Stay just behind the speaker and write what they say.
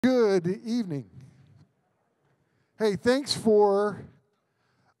Good evening. Hey, thanks for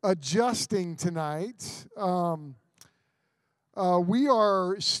adjusting tonight. We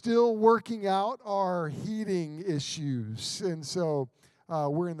are still working out our heating issues, and so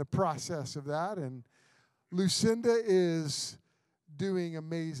we're in the process of that. And Lucinda is doing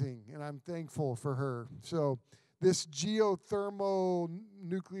amazing, and I'm thankful for her. So this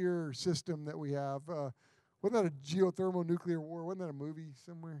geothermal-nuclear system that we have, wasn't that a geothermal-nuclear war? Wasn't that a movie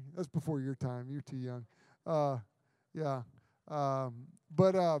somewhere? That's before your time. You're too young. Yeah.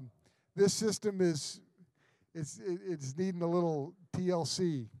 But this system is it's needing a little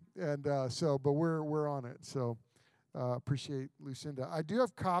TLC, and but we're on it. So appreciate Lucinda. I do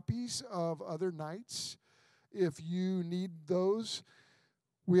have copies of other nights if you need those.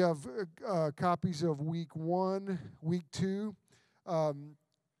 We have copies of week 1, week 2.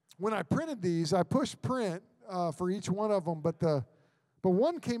 When I printed these, I pushed print for each one of them, but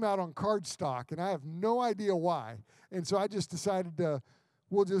one came out on cardstock, and I have no idea why. And so I just decided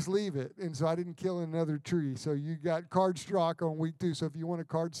we'll just leave it. And so I didn't kill another tree. So you got cardstock on week 2. So if you want a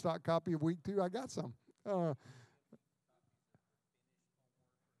cardstock copy of week 2, I got some.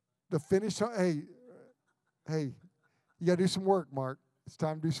 The finished, hey, you got to do some work, Mark. It's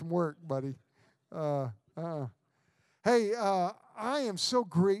time to do some work, buddy. Hey, I am so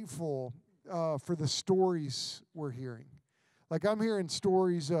grateful for the stories we're hearing. Like, I'm hearing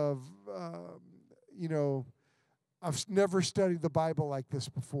stories of, I've never studied the Bible like this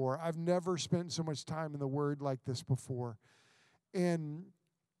before. I've never spent so much time in the Word like this before. And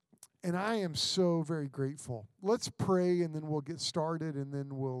I am so very grateful. Let's pray, and then we'll get started, and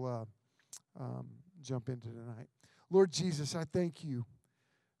then we'll jump into tonight. Lord Jesus, I thank you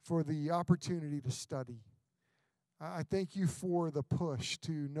for the opportunity to study. I thank you for the push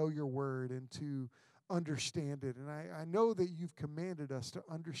to know your Word and to understand it. And I know that you've commanded us to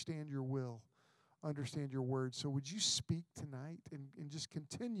understand your will, understand your word. So would you speak tonight and just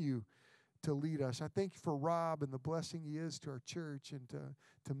continue to lead us? I thank you for Rob and the blessing he is to our church and to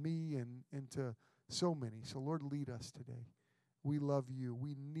me and to so many. So Lord, lead us today. We love you.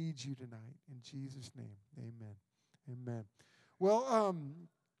 We need you tonight. In Jesus' name, amen. Amen. Well,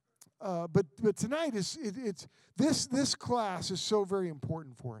 but tonight it's this class is so very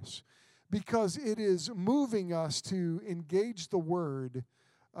important for us, because it is moving us to engage the Word.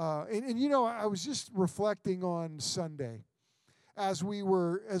 I was just reflecting on Sunday as we've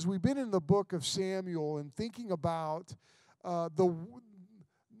been in the book of Samuel and thinking about 1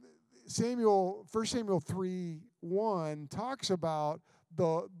 Samuel 3:1 talks about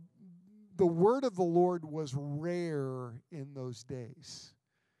the word of the Lord was rare in those days.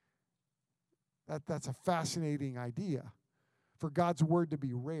 That's a fascinating idea, for God's word to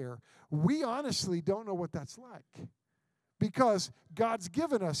be rare. We honestly don't know what that's like, because God's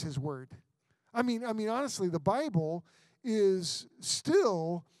given us his word. I mean, honestly, the Bible is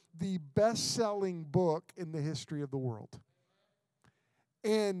still the best-selling book in the history of the world.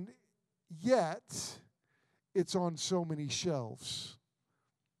 And yet, it's on so many shelves,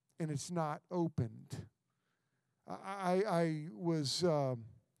 and it's not opened. I was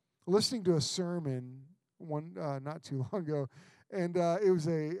listening to a sermon not too long ago, and it was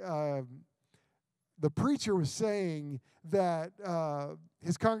the preacher was saying that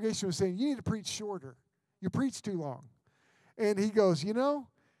his congregation was saying, you need to preach shorter. You preach too long. And he goes,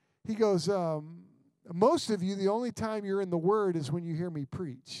 most of you, the only time you're in the Word is when you hear me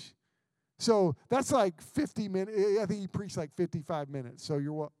preach. So that's like 50 minutes. I think he preached like 55 minutes.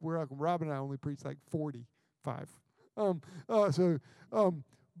 So we're welcome. Rob and I only preached like 45.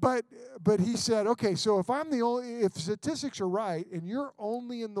 But he said, okay, so if statistics are right and you're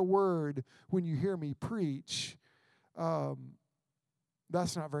only in the Word when you hear me preach,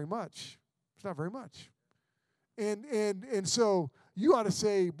 that's not very much. It's not very much. And so you ought to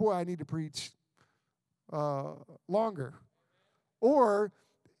say, boy, I need to preach longer. Or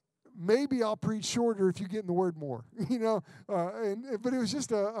maybe I'll preach shorter if you get in the Word more. But it was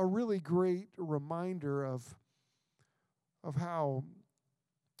just a really great reminder of how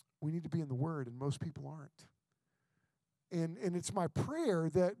we need to be in the Word, and most people aren't. And it's my prayer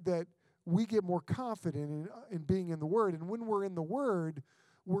that we get more confident in being in the Word. And when we're in the Word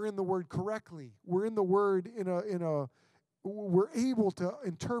correctly. We're in the Word we're able to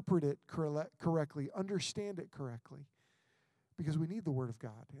interpret it correctly, understand it correctly, because we need the Word of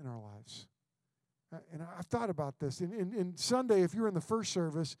God in our lives. And I've thought about this. In Sunday, if you were in the first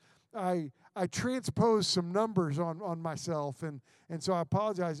service, I transposed some numbers on myself, and so I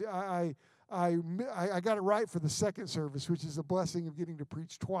apologize. I got it right for the second service, which is a blessing of getting to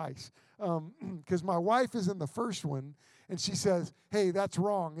preach twice. Because my wife is in the first one, and she says, "Hey, that's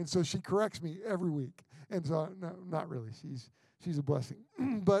wrong," and so she corrects me every week. And so, no, not really. She's a blessing.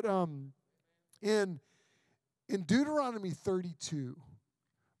 But in Deuteronomy 32,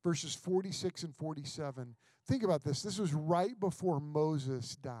 verses 46 and 47, think about this. This was right before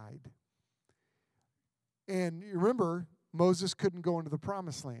Moses died. And you remember, Moses couldn't go into the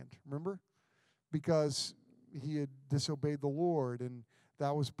promised land, remember? Because he had disobeyed the Lord, and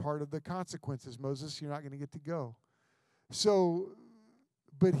that was part of the consequences. Moses, you're not going to get to go. So,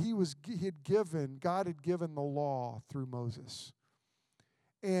 but God had given the law through Moses.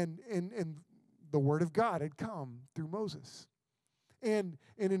 And the word of God had come through Moses. And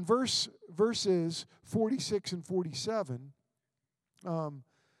in verses 46 and 47,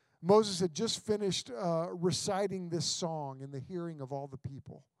 Moses had just finished reciting this song in the hearing of all the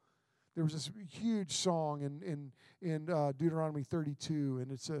people. There was this huge song in Deuteronomy 32,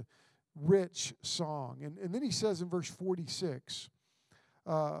 and it's a rich song. And then he says in verse 46,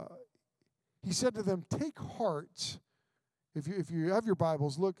 he said to them, "Take heart." If you have your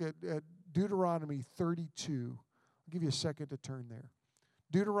Bibles, look at Deuteronomy 32. I'll give you a second to turn there.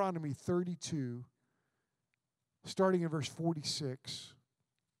 Deuteronomy 32, starting in verse 46.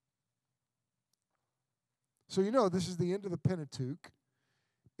 So you know this is the end of the Pentateuch,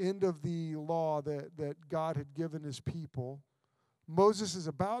 end of the law that God had given his people. Moses is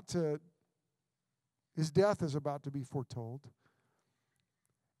his death is about to be foretold.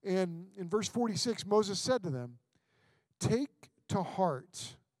 And in verse 46, Moses said to them, "Take to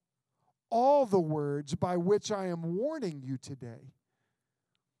heart all the words by which I am warning you today,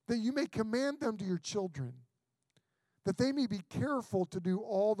 that you may command them to your children, that they may be careful to do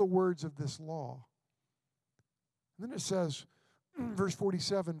all the words of this law." And then it says, verse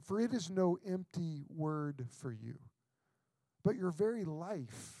 47, "For it is no empty word for you, but your very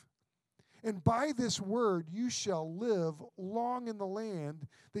life. And by this word you shall live long in the land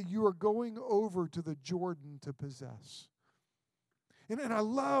that you are going over to the Jordan to possess." And I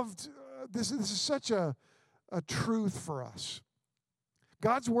loved, this is such a truth for us.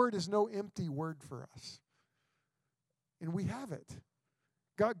 God's word is no empty word for us. And we have it.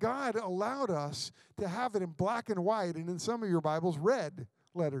 God allowed us to have it in black and white, and in some of your Bibles, red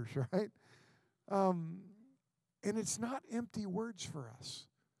letters, right? And it's not empty words for us.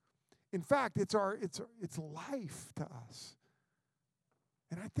 In fact, it's life to us.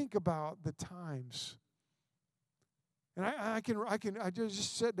 And I think about the times, and I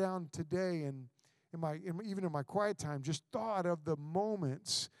just sat down today and even in my quiet time, just thought of the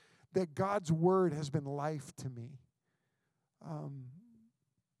moments that God's word has been life to me.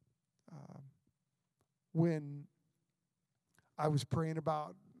 When I was praying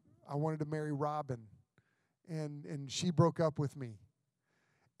about, I wanted to marry Robin, and she broke up with me.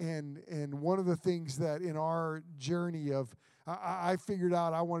 And one of the things that in our journey of, I figured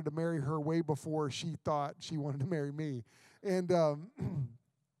out I wanted to marry her way before she thought she wanted to marry me. And you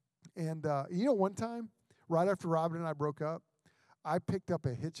know, one time, right after Robin and I broke up, I picked up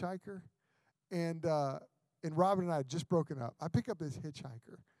a hitchhiker, and Robin and I had just broken up. I picked up this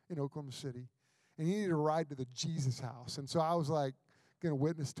hitchhiker in Oklahoma City, and he needed a ride to the Jesus house. And so I was like, going to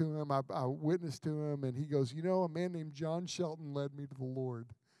witness to him. I witnessed to him, and he goes, "You know, a man named John Shelton led me to the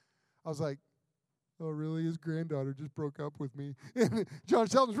Lord." I was like, "Oh, really? His granddaughter just broke up with me." And John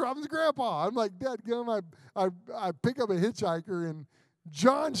Shelton's Robin's grandpa. I'm like, "Dadgum, I pick up a hitchhiker, and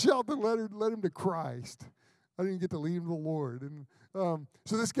John Shelton led him to Christ. I didn't get to lead him to the Lord." And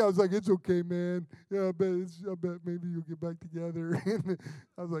so this guy was like, "It's okay, man. Yeah, I bet maybe you'll get back together." And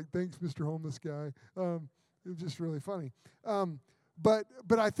I was like, "Thanks, Mr. Homeless guy." It was just really funny.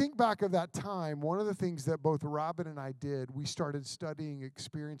 But I think back of that time, one of the things that both Robin and I did, we started studying,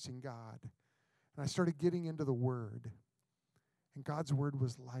 experiencing God. And I started getting into the Word. And God's Word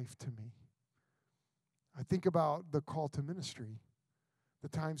was life to me. I think about the call to ministry, the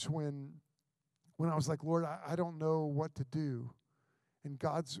times when I was like, "Lord, I don't know what to do." And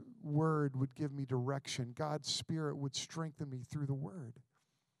God's Word would give me direction. God's Spirit would strengthen me through the Word.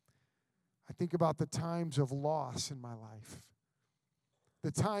 I think about the times of loss in my life.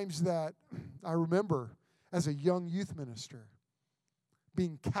 The times that I remember as a young youth minister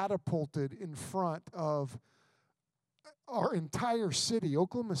being catapulted in front of our entire city,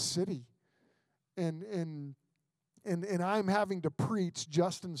 Oklahoma City, and I'm having to preach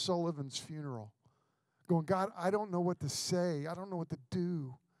Justin Sullivan's funeral. Going, "God, I don't know what to say. I don't know what to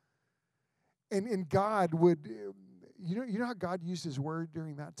do." And God would, you know how God used His Word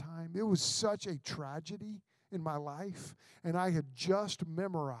during that time? It was such a tragedy in my life, and I had just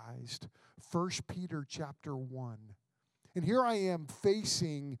memorized 1 Peter chapter 1. And here I am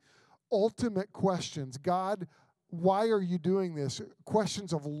facing ultimate questions. God, why are you doing this?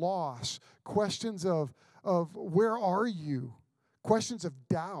 Questions of loss, questions of where are you? Questions of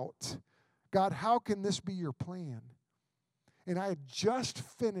doubt. God, how can this be your plan? And I had just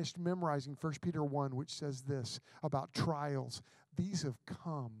finished memorizing 1 Peter 1, which says this about trials. These have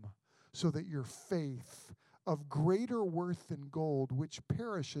come so that your faith, of greater worth than gold, which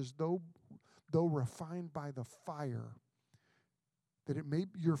perishes though refined by the fire, that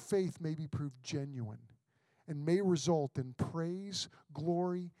your faith may be proved genuine and may result in praise,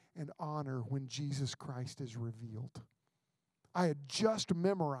 glory, and honor when Jesus Christ is revealed. I had just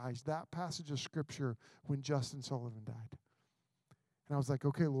memorized that passage of Scripture when Justin Sullivan died. And I was like,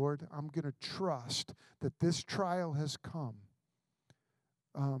 okay, Lord, I'm going to trust that this trial has come.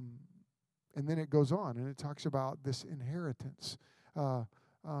 And then it goes on, and it talks about this inheritance. Let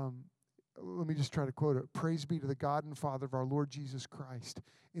me just try to quote it. Praise be to the God and Father of our Lord Jesus Christ.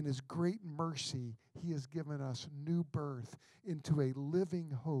 In his great mercy, he has given us new birth into a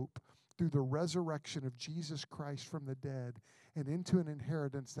living hope through the resurrection of Jesus Christ from the dead, and into an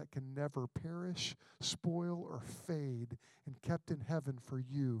inheritance that can never perish, spoil, or fade, and kept in heaven for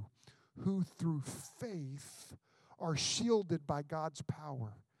you, who through faith are shielded by God's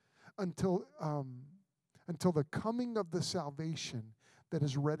power until the coming of the salvation that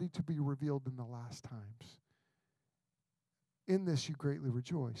is ready to be revealed in the last times. In this you greatly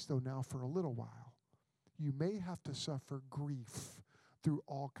rejoice, though now for a little while you may have to suffer grief through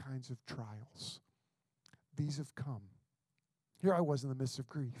all kinds of trials. These have come. Here I was in the midst of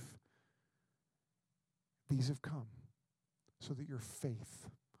grief. These have come so that your faith,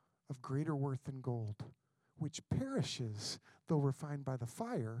 of greater worth than gold, which perishes though refined by the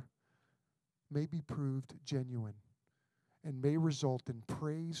fire, may be proved genuine and may result in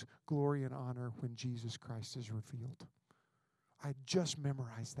praise, glory, and honor when Jesus Christ is revealed. I just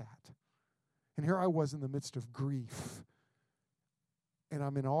memorized that. And here I was in the midst of grief, and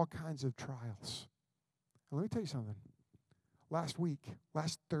I'm in all kinds of trials. And let me tell you something. Last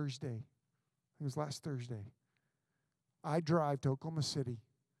Thursday, I drive to Oklahoma City,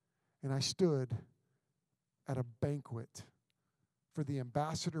 and I stood at a banquet for the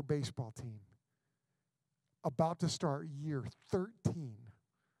Ambassador baseball team, about to start year 13.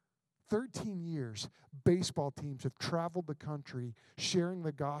 13 years, baseball teams have traveled the country sharing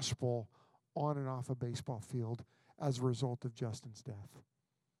the gospel on and off a baseball field as a result of Justin's death.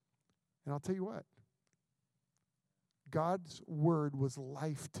 And I'll tell you what, God's word was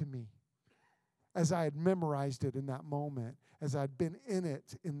life to me. As I had memorized it in that moment, as I'd been in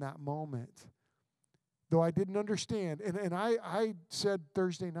it in that moment, though I didn't understand. And I said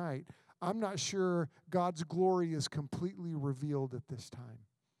Thursday night, I'm not sure God's glory is completely revealed at this time.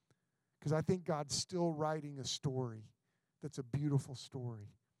 Because I think God's still writing a story that's a beautiful story.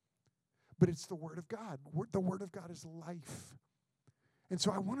 But it's the Word of God. The Word of God is life. And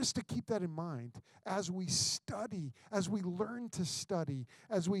so I want us to keep that in mind as we study, as we learn to study,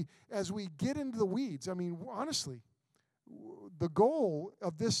 as we get into the weeds. I mean, honestly, the goal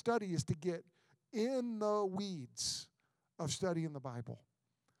of this study is to get in the weeds of studying the Bible.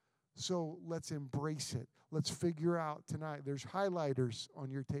 So let's embrace it. Let's figure out tonight. There's highlighters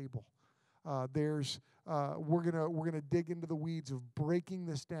on your table. We're gonna dig into the weeds of breaking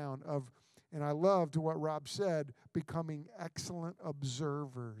this down. And I loved what Rob said, becoming excellent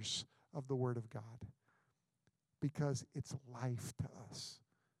observers of the Word of God, because it's life to us.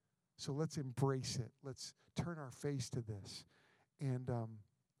 So let's embrace it. Let's turn our face to this, and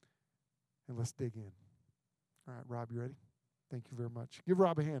let's dig in. All right, Rob, you ready? Thank you very much. Give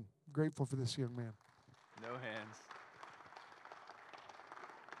Rob a hand. I'm grateful for this young man. No hands.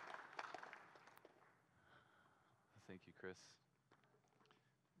 Thank you, Chris.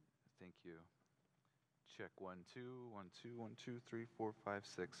 Thank you. Check 1, 2, 1, 2, 1, 2, 3, 4, 5,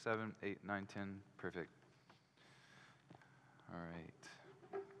 6, 7, 8, 9, 10. Perfect. All right.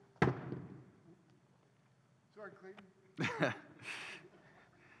 Sorry, Clayton.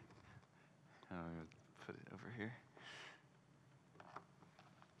 I'm going to put it over here.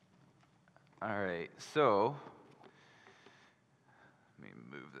 All right, so let me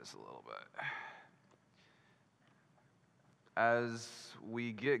move this a little bit. As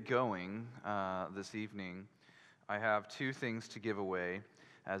we get going this evening, I have two things to give away,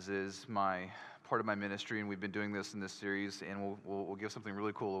 as is part of my ministry, and we've been doing this in this series, and we'll give something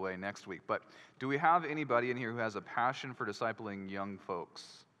really cool away next week. But do we have anybody in here who has a passion for discipling young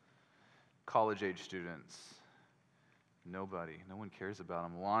folks, college-age students? Nobody. No one cares about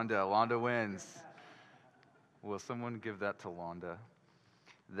them. Londa wins. Will someone give that to Londa?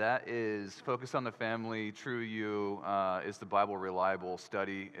 That is Focus on the Family, True You, is the Bible Reliable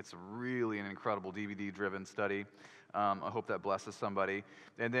study. It's really an incredible DVD-driven study. I hope that blesses somebody.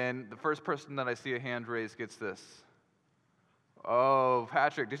 And then the first person that I see a hand raised gets this. Oh,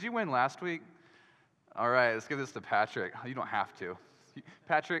 Patrick, did you win last week? All right, let's give this to Patrick. You don't have to.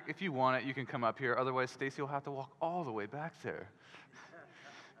 Patrick, if you want it, you can come up here. Otherwise, Stacy will have to walk all the way back there.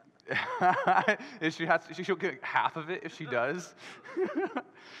 She'll get half of it if she does.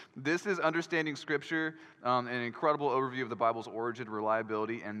 This is Understanding Scripture, an incredible overview of the Bible's origin,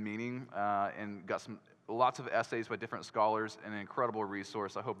 reliability, and meaning, and got lots of essays by different scholars, and an incredible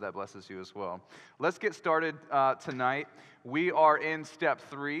resource. I hope that blesses you as well. Let's get started tonight. We are in step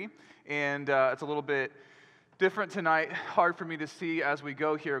 3, and it's a little bit different tonight. Hard for me to see as we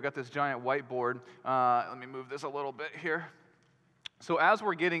go here. I've got this giant whiteboard. Let me move this a little bit here. So as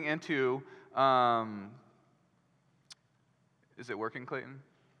we're getting into, is it working, Clayton?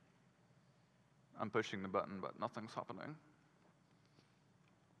 I'm pushing the button, but nothing's happening.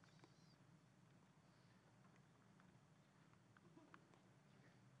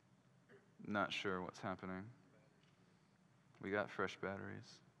 Not sure what's happening. We got fresh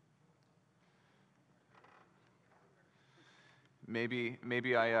batteries. Maybe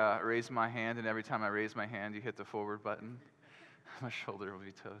I raise my hand, and every time I raise my hand, you hit the forward button. My shoulder will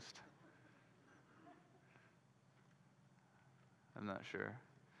be toast. I'm not sure.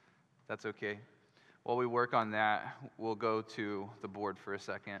 That's okay. While we work on that, we'll go to the board for a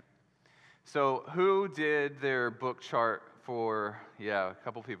second. So who did their book chart for, a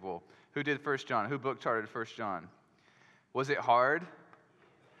couple people. Who did 1 John? Who book charted 1 John? Was it hard?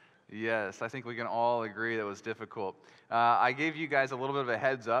 Yes, I think we can all agree that it was difficult. I gave you guys a little bit of a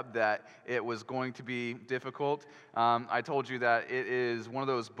heads up that it was going to be difficult. I told you that it is one of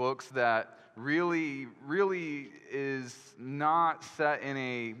those books that really is not set in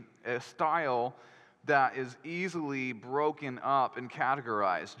a style that is easily broken up and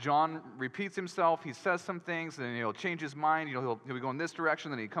categorized. John repeats himself, he says some things, and then he'll change his mind, he'll go in this direction,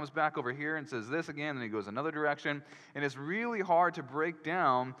 then he comes back over here and says this again, then he goes another direction, and it's really hard to break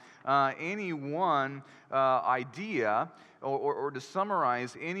down any one idea or to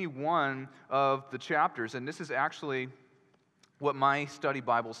summarize any one of the chapters, and this is actually what my study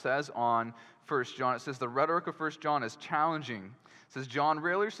Bible says on 1 John. It says, the rhetoric of 1 John is challenging. It says, John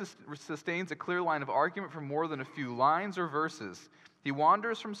rarely sustains a clear line of argument for more than a few lines or verses. He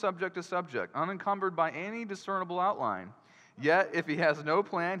wanders from subject to subject, unencumbered by any discernible outline. Yet, if he has no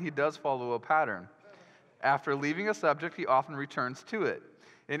plan, he does follow a pattern. After leaving a subject, he often returns to it.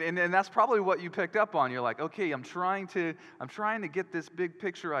 And that's probably what you picked up on. You're like, okay, I'm trying to get this big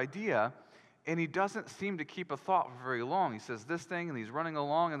picture idea, and he doesn't seem to keep a thought for very long. He says this thing, and he's running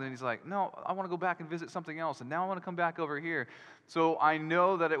along, and then he's like, no, I want to go back and visit something else, and now I want to come back over here. So I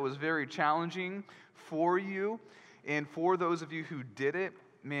know that it was very challenging for you, and for those of you who did it,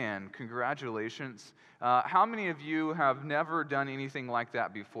 man, congratulations. How many of you have never done anything like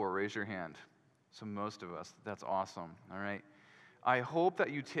that before? Raise your hand. So most of us. That's awesome, all right? I hope that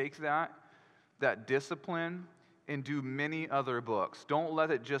you take that discipline, and do many other books. Don't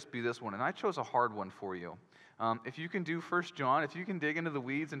let it just be this one. And I chose a hard one for you. If you can do 1 John, if you can dig into the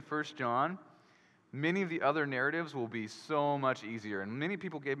weeds in 1 John, many of the other narratives will be so much easier. And many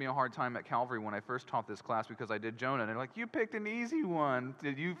people gave me a hard time at Calvary when I first taught this class because I did Jonah. And they're like, you picked an easy one.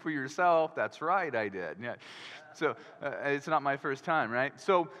 Did you for yourself? That's right, I did. Yeah. So it's not my first time, right?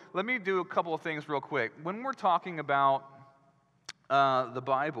 So let me do a couple of things real quick. When we're talking about the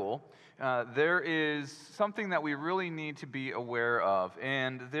Bible, there is something that we really need to be aware of,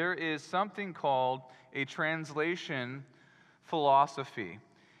 and there is something called a translation philosophy.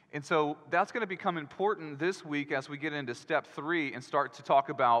 And so that's going to become important this week as we get into step 3 and start to talk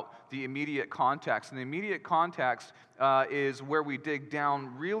about the immediate context. And the immediate context is where we dig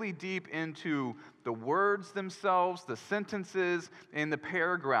down really deep into the words themselves, the sentences, and the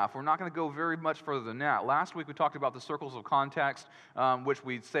paragraph. We're not going to go very much further than that. Last week we talked about the circles of context, which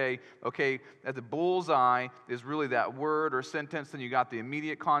we'd say, okay, at the bullseye is really that word or sentence, then you got the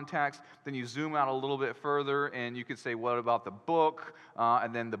immediate context, then you zoom out a little bit further, and you could say, what about the book?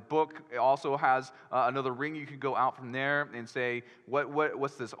 And then the book also has another ring. You could go out from there and say,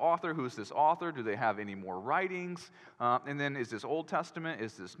 what's this author? Who's this author? Do they have any more writings? And then is this Old Testament?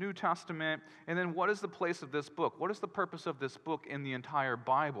 Is this New Testament? And then what is the place of this book? What is the purpose of this book in the entire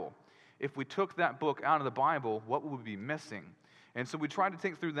Bible? If we took that book out of the Bible, what would we be missing? And so we try to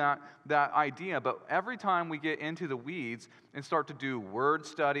think through that idea, but every time we get into the weeds and start to do word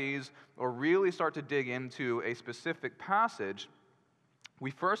studies or really start to dig into a specific passage,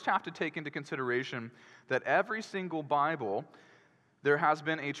 we first have to take into consideration that every single Bible, there has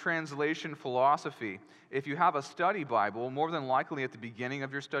been a translation philosophy. If you have a study Bible, more than likely at the beginning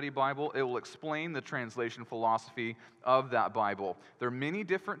of your study Bible, it will explain the translation philosophy of that Bible. There are many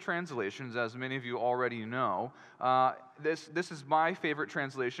different translations, as many of you already know. This is my favorite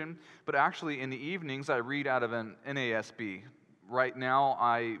translation, but actually in the evenings I read out of an NASB. Right now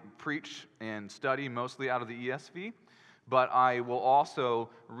I preach and study mostly out of the ESV, but I will also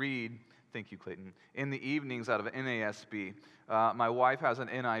read, thank you Clayton, in the evenings out of an NASB. My wife has an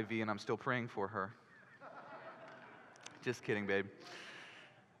NIV, and I'm still praying for her. Just kidding, babe.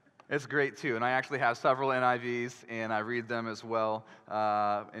 It's great, too. And I actually have several NIVs, and I read them as well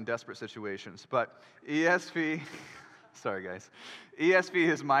in desperate situations. But ESV, sorry, guys. ESV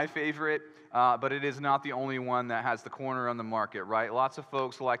is my favorite, but it is not the only one that has the corner on the market, right? Lots of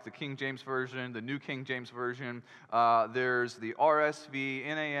folks like the King James Version, the New King James Version. There's the RSV,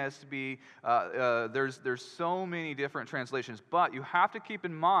 NASB. There's so many different translations. But you have to keep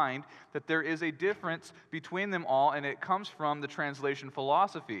in mind that there is a difference between them all, and it comes from the translation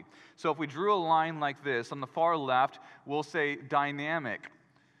philosophy. So if we drew a line like this, on the far left, we'll say dynamic.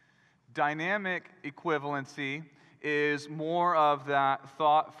 Dynamic equivalency is more of that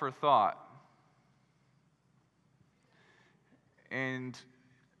thought for thought. And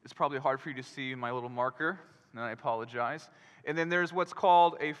it's probably hard for you to see my little marker, and I apologize. And then there's what's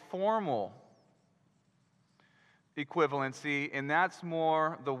called a formal equivalency, and that's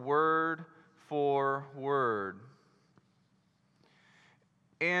more the word for word.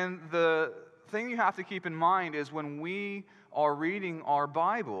 And the thing you have to keep in mind is when we are reading our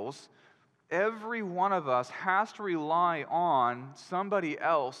Bibles, every one of us has to rely on somebody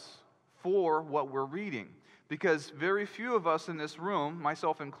else for what we're reading. Because very few of us in this room,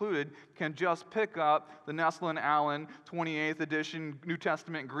 myself included, can just pick up the Nestle and Allen 28th edition New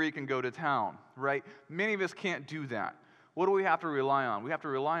Testament Greek and go to town, right? Many of us can't do that. What do we have to rely on? We have to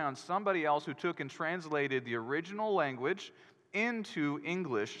rely on somebody else who took and translated the original language into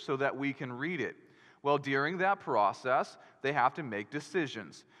English so that we can read it. Well, during that process, they have to make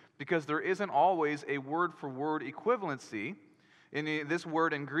decisions because there isn't always a word-for-word equivalency. And this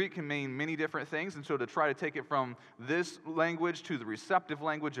word in Greek can mean many different things, and so to try to take it from this language to the receptive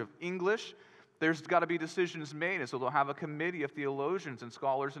language of English, there's got to be decisions made. And so they'll have a committee of theologians and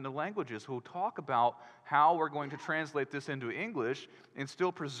scholars in the languages who will talk about how we're going to translate this into English and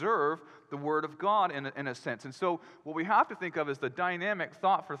still preserve the Word of God in a sense. And so what we have to think of as the dynamic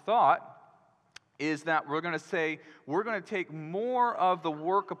thought for thought is that we're going to say we're going to take more of the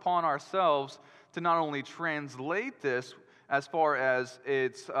work upon ourselves to not only translate this as far as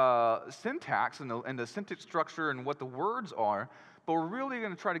its syntax and the sentence structure and what the words are, but we're really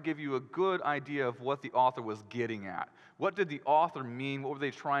going to try to give you a good idea of what the author was getting at. What did the author mean? What were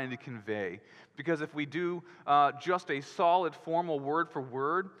they trying to convey? Because if we do just a solid formal word for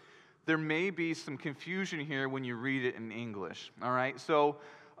word, there may be some confusion here when you read it in English, all right? So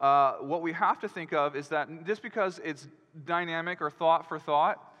what we have to think of is that just because it's dynamic or thought for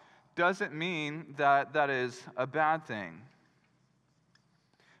thought doesn't mean that that is a bad thing.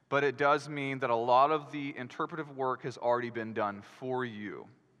 But it does mean that a lot of the interpretive work has already been done for you,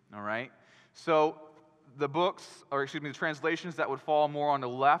 all right? So the the translations that would fall more on the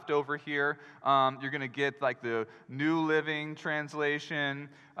left over here, you're going to get like the New Living Translation.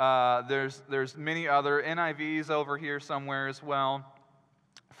 There's many other NIVs over here somewhere as well.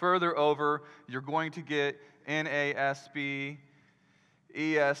 Further over, you're going to get NASB,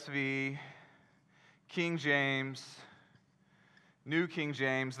 ESV, King James, New King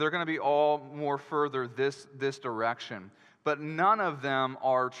James. They're going to be all more further this direction. But none of them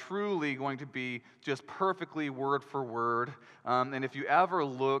are truly going to be just perfectly word for word. And if you ever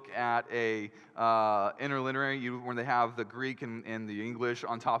look at a interlinear, when they have the Greek and the English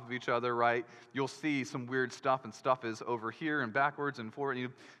on top of each other, right, you'll see some weird stuff, and stuff is over here and backwards and forward.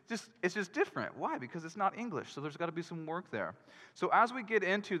 It's just different. Why? Because it's not English, so there's got to be some work there. So as we get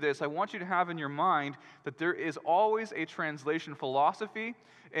into this, I want you to have in your mind that there is always a translation philosophy,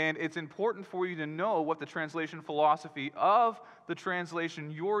 and it's important for you to know what the translation philosophy of the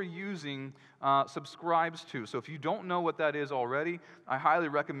translation you're using subscribes to. So if you don't know what that is already, I highly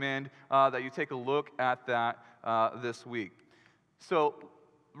recommend that you take a look at that this week. So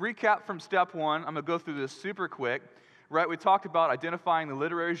recap from step one. I'm going to go through this super quick. Right, we talked about identifying the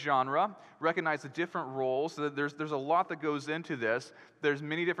literary genre, recognize the different roles. So there's a lot that goes into this. There's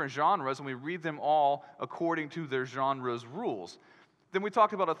many different genres, and we read them all according to their genre's rules. Then we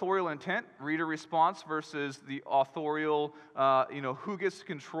talked about authorial intent, reader response versus the authorial, who gets to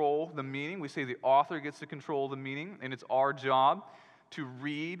control the meaning. We say the author gets to control the meaning, and it's our job to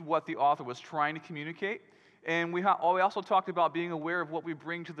read what the author was trying to communicate. And we also talked about being aware of what we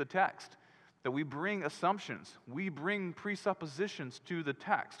bring to the text, that we bring assumptions, we bring presuppositions to the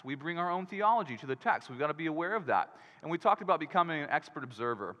text, we bring our own theology to the text. We've got to be aware of that. And we talked about becoming an expert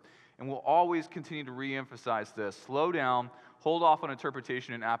observer. And we'll always continue to re-emphasize this. Slow down, hold off on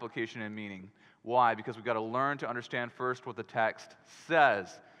interpretation and application and meaning. Why? Because we've got to learn to understand first what the text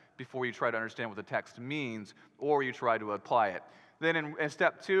says before you try to understand what the text means or you try to apply it. Then in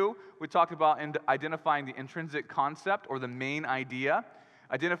step 2, we talked about identifying the intrinsic concept or the main idea.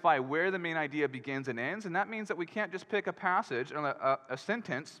 Identify where the main idea begins and ends, and that means that we can't just pick a passage, a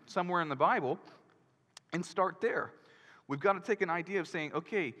sentence somewhere in the Bible and start there. We've got to take an idea of saying,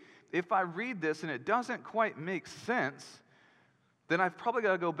 okay, if I read this and it doesn't quite make sense, then I've probably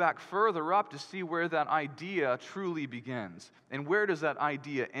got to go back further up to see where that idea truly begins. And where does that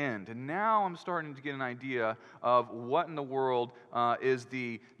idea end? And now I'm starting to get an idea of what in the world is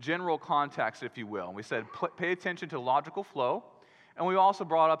the general context, if you will. And we said pay attention to logical flow. And we also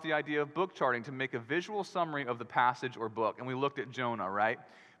brought up the idea of book charting to make a visual summary of the passage or book. And we looked at Jonah, right?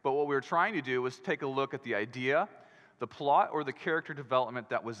 But what we were trying to do was take a look at the idea, the plot, or the character development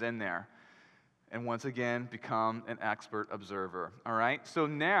that was in there. And once again, become an expert observer, all right? So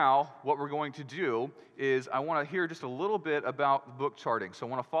now, what we're going to do is I want to hear just a little bit about book charting. So I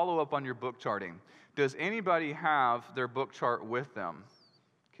want to follow up on your book charting. Does anybody have their book chart with them?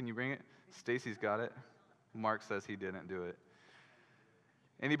 Can you bring it? Stacy's got it. Mark says he didn't do it.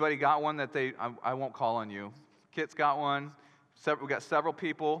 Anybody got one that I won't call on you. Kit's got one. We've got several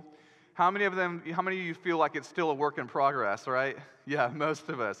people. How many of you feel like it's still a work in progress, right? Yeah, most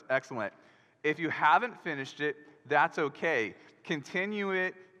of us. Excellent. If you haven't finished it, that's okay. Continue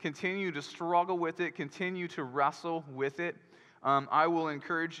it. Continue to struggle with it. Continue to wrestle with it. I will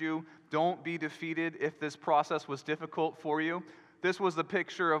encourage you, don't be defeated if this process was difficult for you. This was the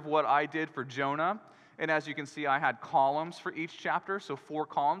picture of what I did for Jonah. And as you can see, I had columns for each chapter, so 4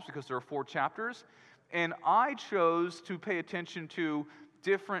 columns because there are 4 chapters. And I chose to pay attention to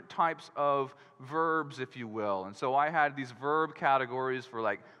different types of verbs, if you will. And so I had these verb categories for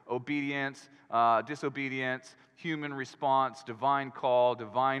like obedience, disobedience, human response, divine call,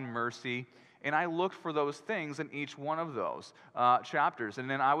 divine mercy. And I looked for those things in each one of those chapters. And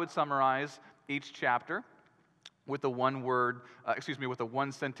then I would summarize each chapter with a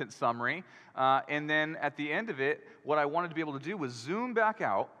one-sentence summary. And then at the end of it, what I wanted to be able to do was zoom back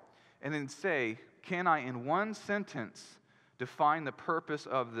out and then say, can I, in one sentence, define the purpose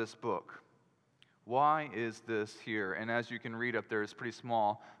of this book? Why is this here? And as you can read up there, it's pretty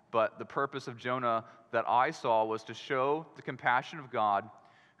small, but the purpose of Jonah that I saw was to show the compassion of God,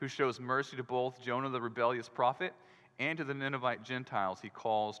 who shows mercy to both Jonah, the rebellious prophet, and to the Ninevite Gentiles he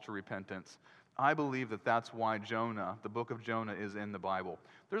calls to repentance. I believe that that's why Jonah, the book of Jonah, is in the Bible.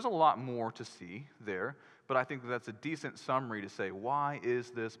 There's a lot more to see there, but I think that's a decent summary to say, why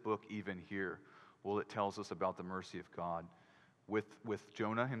is this book even here? Well, it tells us about the mercy of God with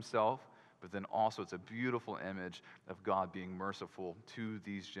Jonah himself, but then also it's a beautiful image of God being merciful to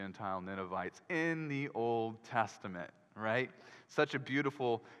these Gentile Ninevites in the Old Testament, right? Such a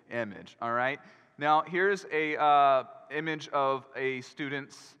beautiful image, all right? Now, here's a image of a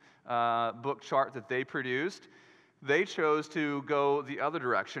student's book chart that they produced. They chose to go the other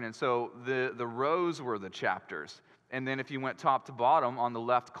direction, and so the rows were the chapters. And then if you went top to bottom on the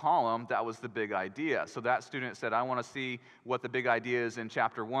left column, that was the big idea. So that student said, I want to see what the big idea is in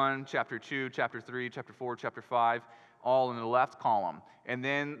chapter 1, chapter 2, chapter 3, chapter 4, chapter 5, all in the left column. And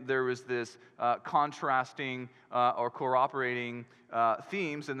then there was this contrasting or cooperating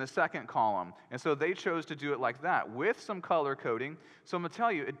themes in the second column. And so they chose to do it like that with some color coding. So I'm going to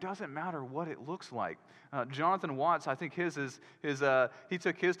tell you, it doesn't matter what it looks like. Jonathan Watts, I think he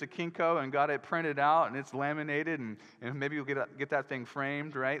took his to Kinko and got it printed out, and it's laminated, and maybe you'll get that thing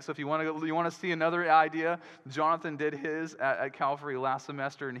framed, right? So if you want to see another idea, Jonathan did his at Calvary last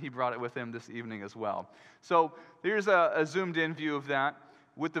semester, and he brought it with him this evening as well. So here's a zoomed-in view of that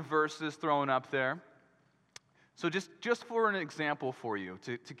with the verses thrown up there. So just for an example for you,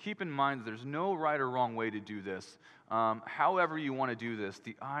 to keep in mind that there's no right or wrong way to do this. However you want to do this,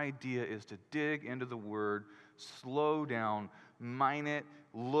 the idea is to dig into the Word, slow down, mine it,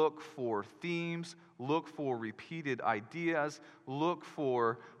 look for themes, look for repeated ideas, look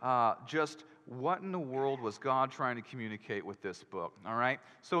for just what in the world was God trying to communicate with this book, all right?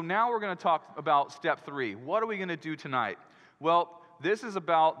 So now we're going to talk about step 3. What are we going to do tonight? Well, this is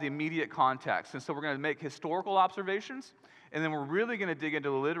about the immediate context, and so we're going to make historical observations, And then we're really going to dig into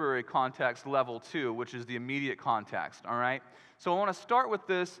the literary context level 2, which is the immediate context, all right? So I want to start with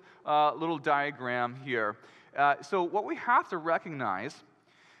this little diagram here. So what we have to recognize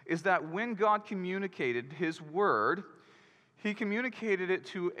is that when God communicated His Word, He communicated it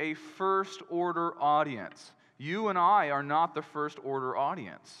to a first-order audience. You and I are not the first-order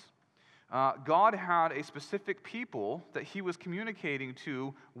audience. God had a specific people that He was communicating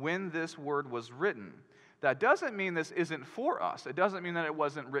to when this Word was written. That doesn't mean this isn't for us. It doesn't mean that it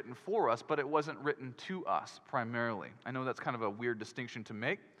wasn't written for us, but it wasn't written to us primarily. I know that's kind of a weird distinction to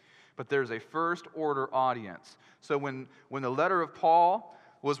make, but there's a first-order audience. So when the letter of Paul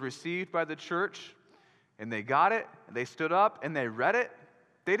was received by the church, and they got it, and they stood up, and they read it,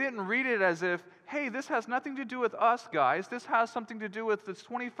 they didn't read it as if, hey, this has nothing to do with us, guys. This has something to do with this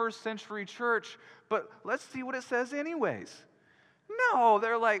 21st century church, but let's see what it says anyways. No,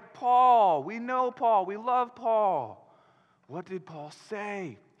 they're like, Paul, we know Paul, we love Paul. What did Paul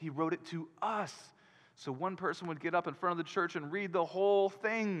say? He wrote it to us. So one person would get up in front of the church and read the whole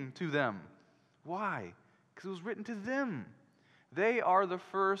thing to them. Why? Because it was written to them. They are the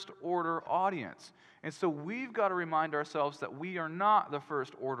first order audience. And so we've got to remind ourselves that we are not the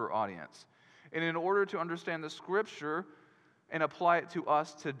first order audience. And in order to understand the Scripture and apply it to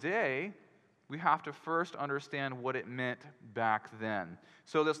us today, we have to first understand what it meant back then.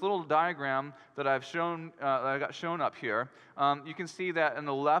 So this little diagram that I've shown, I got shown up here, you can see that on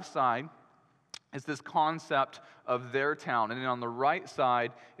the left side is this concept of their town, and then on the right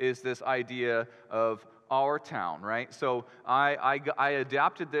side is this idea of our town, right? So I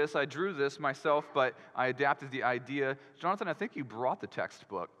adapted this, I drew this myself, but I adapted the idea. Jonathan, I think you brought the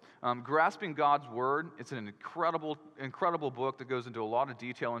textbook. Grasping God's Word, it's an incredible book that goes into a lot of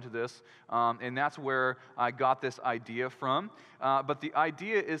detail into this, and that's where I got this idea from. But the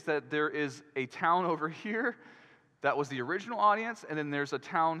idea is that there is a town over here that was the original audience, and then there's a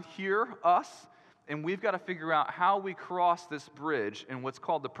town here, us, and we've got to figure out how we cross this bridge in what's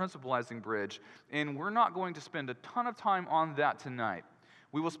called the principalizing bridge, and we're not going to spend a ton of time on that tonight.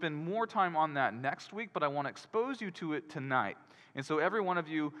 We will spend more time on that next week, but I want to expose you to it tonight. And so every one of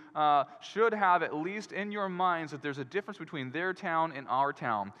you should have at least in your minds that there's a difference between their town and our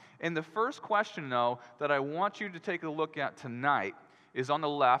town. And the first question, though, that I want you to take a look at tonight is on the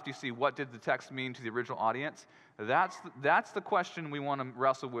left. You see, what did the text mean to the original audience? That's the question we want to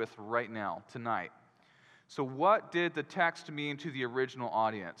wrestle with right now, tonight. So what did the text mean to the original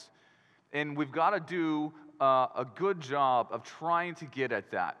audience? And we've got to do a good job of trying to get at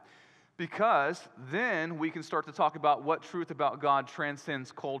that. Because then we can start to talk about what truth about God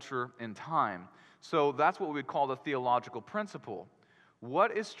transcends culture and time. So that's what we would call the theological principle.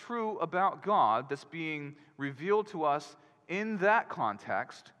 What is true about God that's being revealed to us in that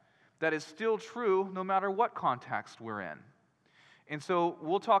context that is still true no matter what context we're in? And so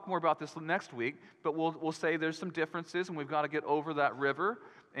we'll talk more about this next week, but we'll say there's some differences and we've got to get over that river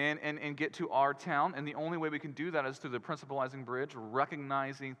and get to our town. And the only way we can do that is through the principalizing bridge,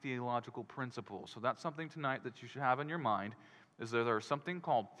 recognizing theological principles. So that's something tonight that you should have in your mind, is that there are something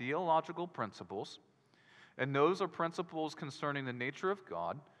called theological principles. And those are principles concerning the nature of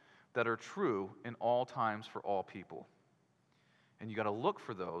God that are true in all times for all people. And you got to look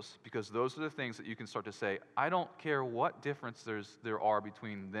for those, because those are the things that you can start to say, I don't care what difference there are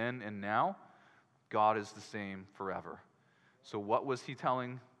between then and now, God is the same forever. So what was he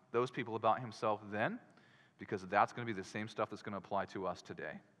telling those people about himself then? Because that's going to be the same stuff that's going to apply to us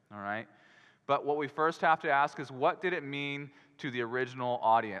today, all right? But what we first have to ask is, what did it mean to the original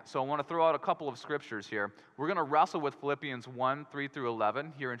audience? So I want to throw out a couple of scriptures here. We're going to wrestle with Philippians 1, 3 through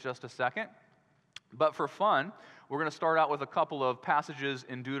 11 here in just a second. But for fun, we're going to start out with a couple of passages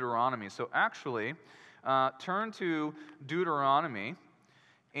in Deuteronomy. So actually, turn to Deuteronomy,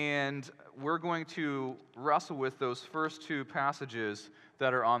 and we're going to wrestle with those first two passages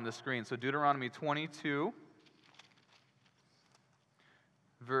that are on the screen. So Deuteronomy 22,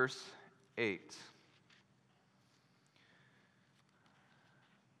 verse 8.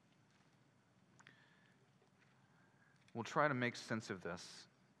 We'll try to make sense of this.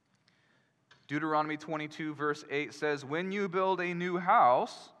 Deuteronomy 22, verse 8 says, "When you build a new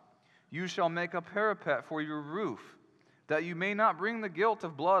house, you shall make a parapet for your roof, that you may not bring the guilt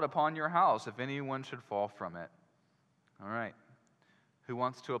of blood upon your house if anyone should fall from it." All right. Who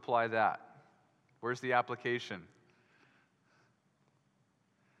wants to apply that? Where's the application?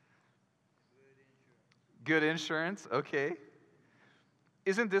 Good insurance. Okay.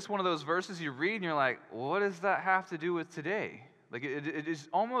 Isn't this one of those verses you read and you're like, what does that have to do with today? Like it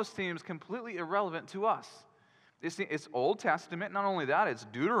almost seems completely irrelevant to us. It's Old Testament. Not only that, it's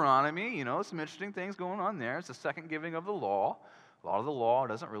Deuteronomy. Some interesting things going on there. It's the second giving of the law. A lot of the law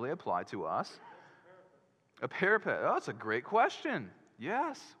doesn't really apply to us. A parapet. Oh, that's a great question.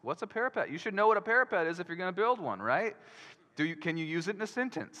 Yes. What's a parapet? You should know what a parapet is if you're going to build one, right? Can you use it in a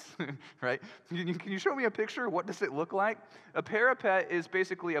sentence, right? Can you show me a picture? What does it look like? A parapet is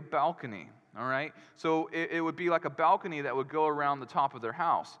basically a balcony, all right? So it would be like a balcony that would go around the top of their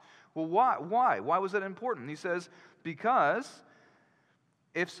house. Well, why? Why was that important? He says, because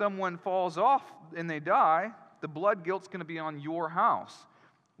if someone falls off and they die, the blood guilt's going to be on your house.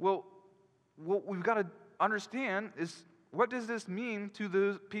 Well, what we've got to understand is, what does this mean to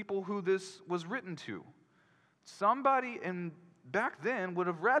the people who this was written to? Somebody back then would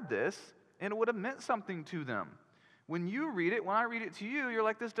have read this, and it would have meant something to them. When you read it, when I read it to you, you're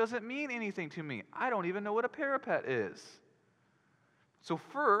like, this doesn't mean anything to me. I don't even know what a parapet is. So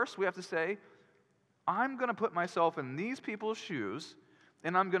first, we have to say, I'm going to put myself in these people's shoes,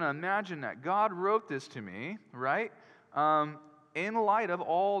 and I'm going to imagine that God wrote this to me, right? In light of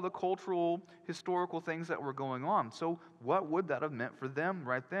all the cultural, historical things that were going on. So what would that have meant for them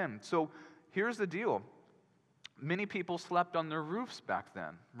right then? So here's the deal. Many people slept on their roofs back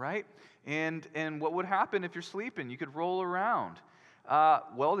then, right? And what would happen if you're sleeping? You could roll around.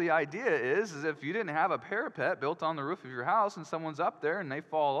 Well, the idea is if you didn't have a parapet built on the roof of your house and someone's up there and they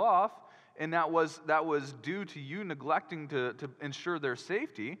fall off, and that was due to you neglecting to ensure their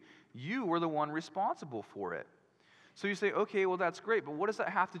safety, you were the one responsible for it. So you say, okay, well, that's great, but what does that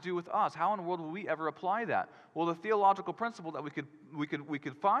have to do with us? How in the world will we ever apply that? Well, the theological principle that we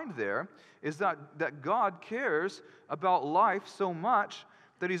could find there is that God cares about life so much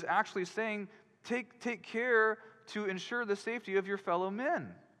that he's actually saying, take care to ensure the safety of your fellow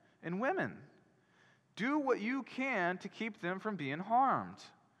men and women. Do what you can to keep them from being harmed.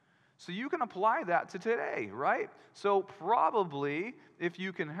 So you can apply that to today, right? So probably, if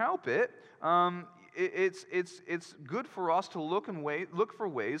you can help it, it's good for us to look for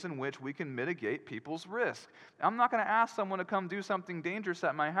ways in which we can mitigate people's risk. I'm not going to ask someone to come do something dangerous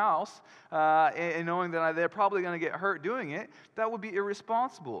at my house, and knowing that they're probably going to get hurt doing it. That would be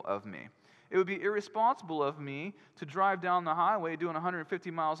irresponsible of me. It would be irresponsible of me to drive down the highway doing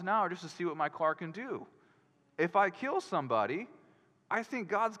 150 miles an hour just to see what my car can do. If I kill somebody, I think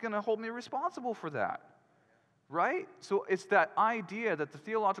God's going to hold me responsible for that. Right? So it's that idea that the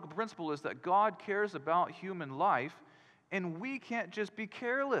theological principle is that God cares about human life, and we can't just be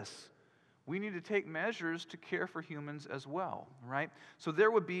careless. We need to take measures to care for humans as well, right? So there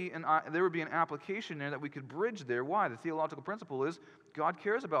would be an application there that we could bridge there. Why? The theological principle is God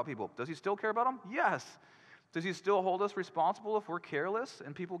cares about people. Does he still care about them? Yes. Does he still hold us responsible if we're careless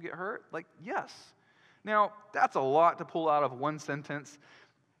and people get hurt? Yes. Now, that's a lot to pull out of one sentence.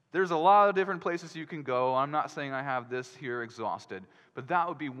 There's a lot of different places you can go. I'm not saying I have this here exhausted, but that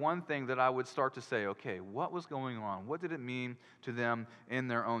would be one thing that I would start to say, okay, what was going on? What did it mean to them in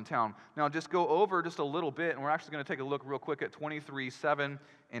their own town? Now, just go over just a little bit, and we're actually going to take a look real quick at 23, 7,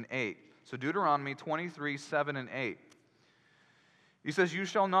 and 8. So Deuteronomy 23, 7, and 8. He says, you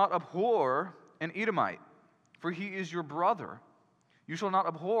shall not abhor an Edomite, for he is your brother. You shall not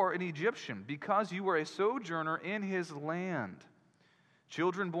abhor an Egyptian, because you are a sojourner in his land.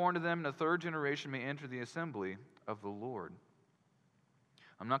 Children born to them in the third generation may enter the assembly of the Lord.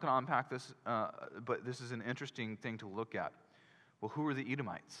 I'm not going to unpack this, but this is an interesting thing to look at. Well, who are the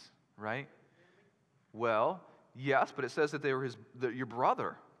Edomites, right? Well, yes, but it says that they were your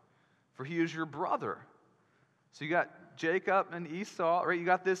brother, for he is your brother. So you got Jacob and Esau, right? You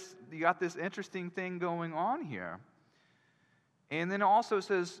got this interesting thing going on here. And then it also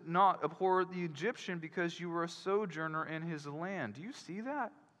says, not abhor the Egyptian because you were a sojourner in his land. Do you see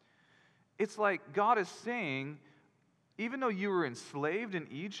that? It's like God is saying, even though you were enslaved in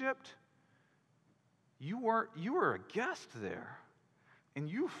Egypt, you were a guest there. And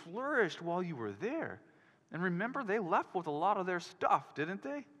you flourished while you were there. And remember, they left with a lot of their stuff, didn't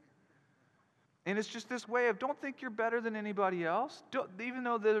they? And it's just this way of, don't think you're better than anybody else. Even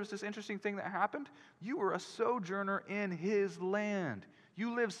though there was this interesting thing that happened, you were a sojourner in his land.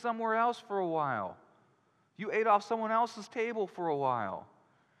 You lived somewhere else for a while. You ate off someone else's table for a while.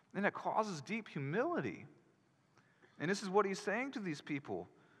 And it causes deep humility. And this is what he's saying to these people.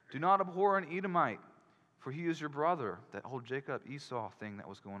 Do not abhor an Edomite, for he is your brother. That whole Jacob-Esau thing that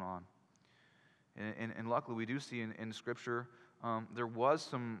was going on. And luckily we do see in Scripture there was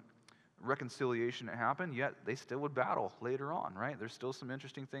some reconciliation that happened, yet they still would battle later on, right? There's still some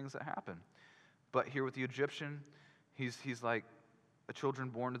interesting things that happen. But here with the Egyptian, he's like, a children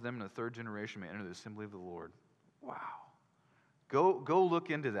born to them in the third generation may enter the assembly of the Lord. Wow. Go look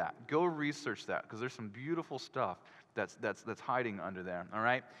into that. Go research that, because there's some beautiful stuff that's hiding under there, all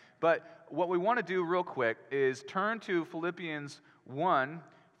right? But what we want to do real quick is turn to Philippians 1,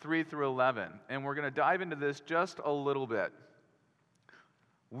 3 through 11, and we're going to dive into this just a little bit.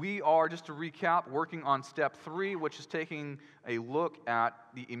 We are, just to recap, working on step 3, which is taking a look at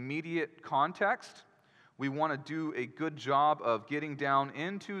the immediate context. We want to do a good job of getting down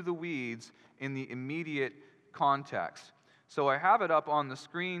into the weeds in the immediate context. So I have it up on the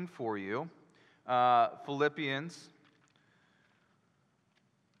screen for you, Philippians.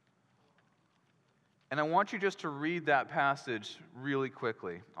 And I want you just to read that passage really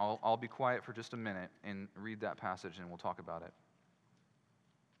quickly. I'll be quiet for just a minute and read that passage, and we'll talk about it.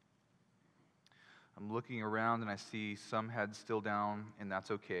 I'm looking around and I see some heads still down, and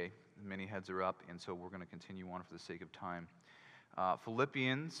that's okay. Many heads are up, and so we're going to continue on for the sake of time.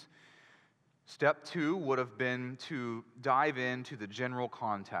 Philippians, step 2 would have been to dive into the general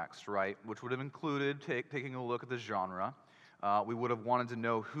context, right? Which would have included taking a look at the genre. We would have wanted to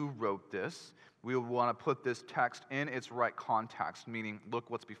know who wrote this. We would want to put this text in its right context, meaning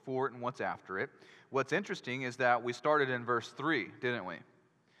look what's before it and what's after it. What's interesting is that we started in verse 3, didn't we?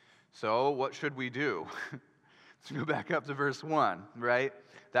 So what should we do? Let's go back up to verse 1, right?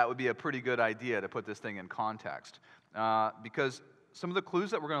 That would be a pretty good idea to put this thing in context. Because some of the clues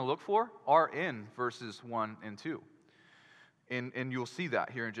that we're going to look for are in verses 1 and 2. And you'll see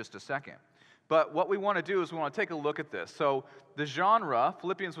that here in just a second. But what we want to do is we want to take a look at this. So the genre,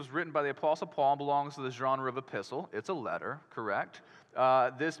 Philippians was written by the Apostle Paul, belongs to the genre of epistle. It's a letter, correct?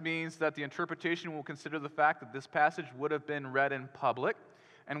 This means that the interpretation will consider the fact that this passage would have been read in public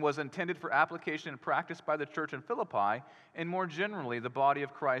and was intended for application and practice by the church in Philippi, and more generally, the body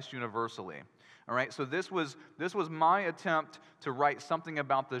of Christ universally. All right, so this was my attempt to write something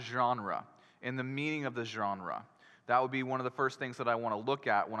about the genre and the meaning of the genre. That would be one of the first things that I want to look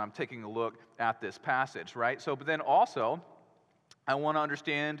at when I'm taking a look at this passage, right? So, but then also, I want to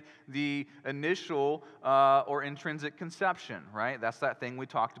understand the initial or intrinsic conception, right? That's that thing we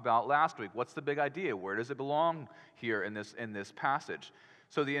talked about last week. What's the big idea? Where does it belong here in this passage?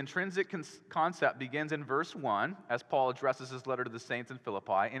 So the intrinsic concept begins in verse 1 as Paul addresses his letter to the saints in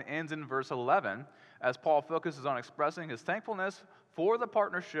Philippi, and ends in verse 11 as Paul focuses on expressing his thankfulness for the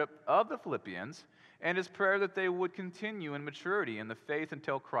partnership of the Philippians and his prayer that they would continue in maturity in the faith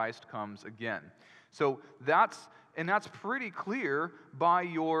until Christ comes again. So that's pretty clear by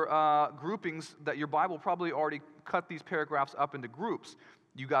your groupings that your Bible probably already cut these paragraphs up into groups.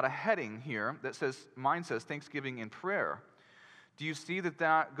 You got a heading here that says, mine says Thanksgiving and Prayer. Do you see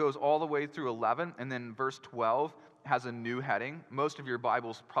that goes all the way through 11, and then verse 12 has a new heading? Most of your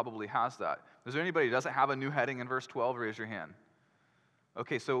Bibles probably has that. Is there anybody who doesn't have a new heading in verse 12? Raise your hand.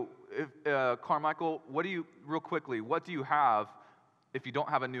 Okay, so Carmichael, real quickly, what do you have if you don't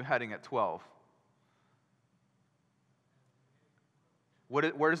have a new heading at 12?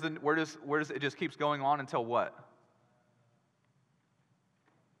 Where does it just keeps going on until what?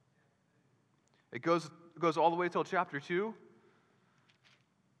 It goes all the way till chapter 2?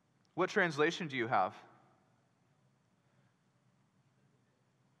 What translation do you have?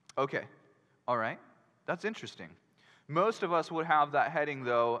 Okay, all right. That's interesting. Most of us would have that heading,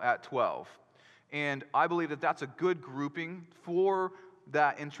 though, at 12. And I believe that that's a good grouping for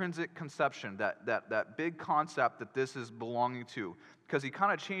that intrinsic conception, that big concept that this is belonging to, because he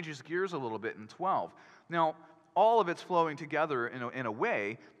kind of changes gears a little bit in 12. Now, all of it's flowing together in a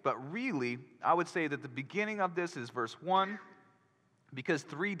way, but really, I would say that the beginning of this is verse 1, because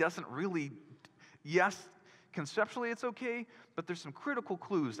 3 doesn't really, yes, conceptually it's okay, but there's some critical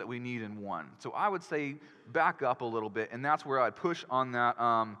clues that we need in 1. So I would say back up a little bit, and that's where I'd push on that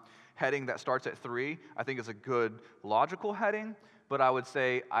heading that starts at 3. I think it's a good logical heading, but I would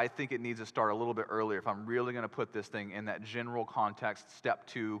say I think it needs to start a little bit earlier if I'm really going to put this thing in that general context, step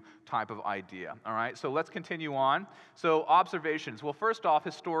 2 type of idea. All right, so let's continue on. So observations. Well, first off,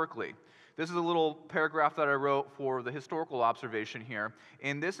 historically. This is a little paragraph that I wrote for the historical observation here,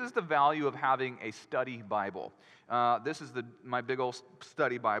 and this is the value of having a study Bible. This is my big old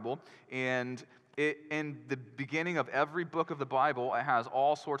study Bible, and in the beginning of every book of the Bible, it has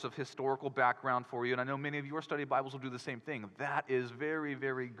all sorts of historical background for you, and I know many of your study Bibles will do the same thing. That is very,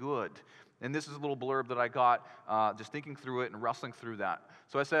 very good. And this is a little blurb that I got just thinking through it and wrestling through that.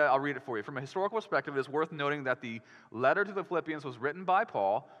 So I said I'll read it for you. From a historical perspective, it is worth noting that the letter to the Philippians was written by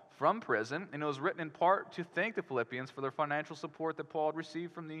Paul from prison, and it was written in part to thank the Philippians for their financial support that Paul had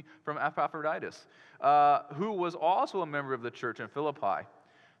received from Epaphroditus, who was also a member of the church in Philippi.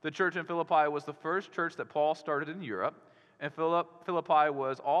 The church in Philippi was the first church that Paul started in Europe, And Philippi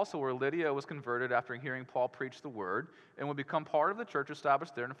was also where Lydia was converted after hearing Paul preach the word and would become part of the church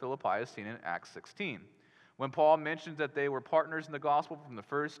established there in Philippi, as seen in Acts 16. When Paul mentioned that they were partners in the gospel from the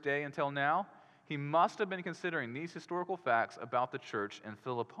first day until now, he must have been considering these historical facts about the church in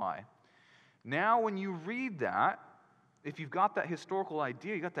Philippi. Now, when you read that, if you've got that historical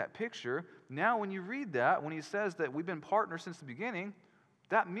idea, you got that picture, now when you read that, when he says that we've been partners since the beginning,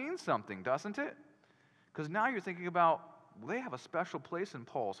 that means something, doesn't it? Because now you're thinking about, they have a special place in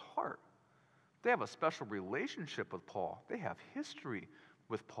Paul's heart. They have a special relationship with Paul. They have history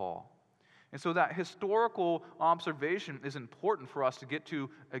with Paul. And so that historical observation is important for us to get to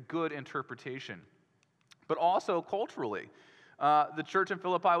a good interpretation. But also culturally, the church in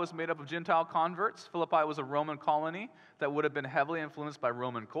Philippi was made up of Gentile converts. Philippi was a Roman colony that would have been heavily influenced by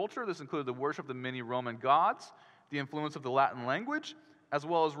Roman culture. This included the worship of the many Roman gods, the influence of the Latin language, as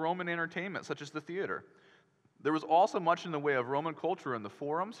well as Roman entertainment, such as the theater. There was also much in the way of Roman culture in the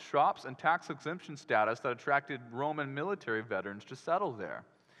forums, shops, and tax exemption status that attracted Roman military veterans to settle there.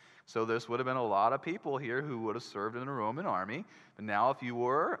 So this would have been a lot of people here who would have served in the Roman army. But now if you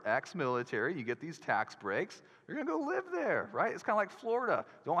were ex-military, you get these tax breaks, you're going to go live there, right? It's kind of like Florida.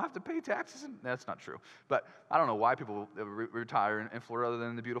 Don't have to pay taxes. That's not true. But I don't know why people retire in Florida other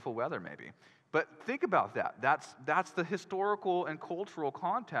than the beautiful weather, maybe. But think about that. That's the historical and cultural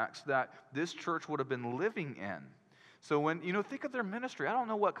context that this church would have been living in. So when, think of their ministry. I don't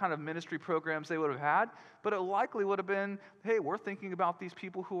know what kind of ministry programs they would have had, but it likely would have been, hey, we're thinking about these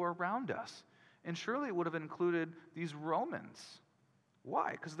people who are around us. And surely it would have included these Romans.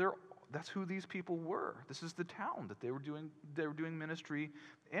 Why? Because that's who these people were. This is the town that they were doing ministry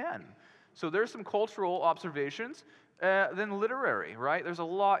in. So there's some cultural observations. Then literary, right? There's a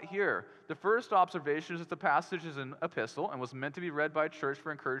lot here. The first observation is that the passage is an epistle and was meant to be read by a church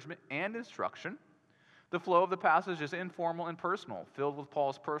for encouragement and instruction. The flow of the passage is informal and personal, filled with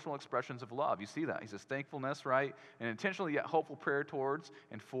Paul's personal expressions of love. You see that. He says thankfulness, right? An intentional yet hopeful prayer towards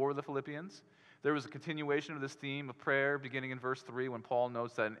and for the Philippians. There was a continuation of this theme of prayer beginning in verse 3 when Paul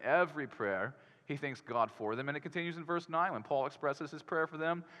notes that in every prayer he thanks God for them. And it continues in verse 9 when Paul expresses his prayer for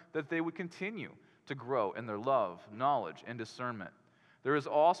them that they would continue to grow in their love, knowledge, and discernment. There is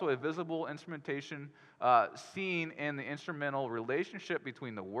also a visible instrumentation seen in the instrumental relationship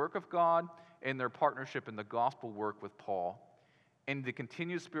between the work of God and their partnership in the gospel work with Paul, and the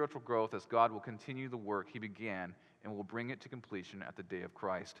continued spiritual growth as God will continue the work he began and will bring it to completion at the day of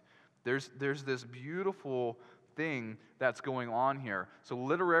Christ. There's this beautiful thing that's going on here. So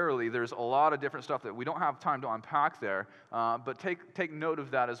literarily, there's a lot of different stuff that we don't have time to unpack there, but take note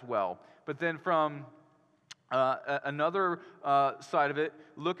of that as well. But then from another side of it,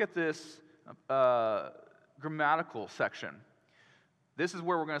 look at this grammatical section. This is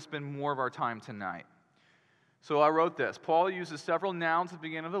where we're going to spend more of our time tonight. So I wrote this. Paul uses several nouns at the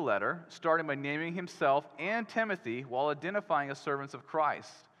beginning of the letter, starting by naming himself and Timothy while identifying as servants of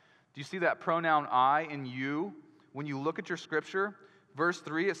Christ. Do you see that pronoun I and you? When you look at your scripture, verse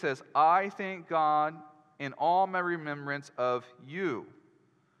 3, it says, I thank God in all my remembrance of you.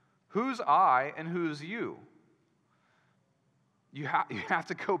 Who's I and who's you? You have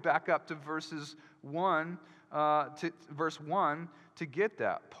to go back up to verse 1 to get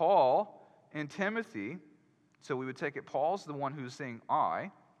that. Paul and Timothy, so we would take it, Paul's the one who's saying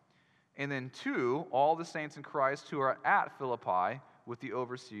I, and then 2, all the saints in Christ who are at Philippi with the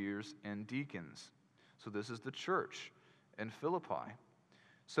overseers and deacons. So this is the church in Philippi.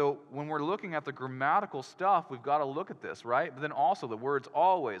 So when we're looking at the grammatical stuff, we've got to look at this, right? But then also the words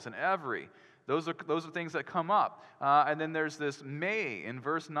always and every. Those are things that come up. And then there's this may in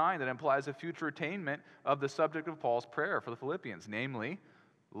verse 9 that implies a future attainment of the subject of Paul's prayer for the Philippians, namely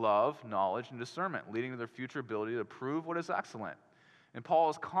love, knowledge, and discernment, leading to their future ability to prove what is excellent. And Paul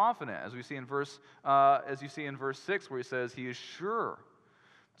is confident, as you see in verse 6, where he says he is sure.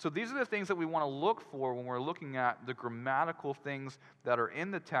 So these are the things that we want to look for when we're looking at the grammatical things that are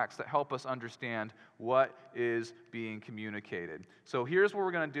in the text that help us understand what is being communicated. So here's what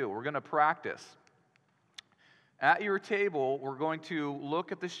we're going to do. We're going to practice. At your table, we're going to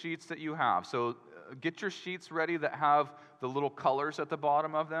look at the sheets that you have. So get your sheets ready that have the little colors at the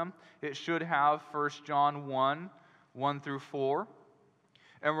bottom of them. It should have 1 John 1 through 4.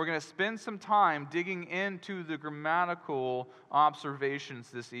 And we're going to spend some time digging into the grammatical observations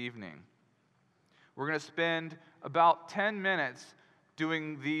this evening. We're going to spend about 10 minutes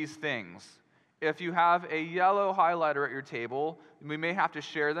doing these things. If you have a yellow highlighter at your table, we may have to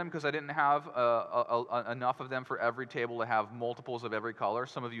share them because I didn't have enough of them for every table to have multiples of every color.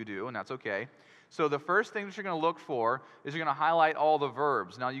 Some of you do, and that's okay. So the first thing that you're going to look for is you're going to highlight all the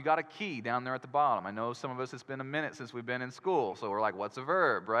verbs. Now, you got a key down there at the bottom. I know some of us, it's been a minute since we've been in school, so we're like, what's a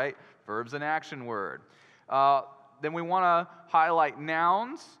verb, right? Verb's an action word. Then we want to highlight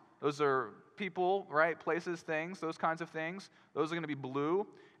nouns. Those are people, right? Places, things, those kinds of things. Those are going to be blue.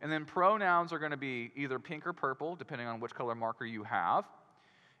 And then pronouns are going to be either pink or purple, depending on which color marker you have.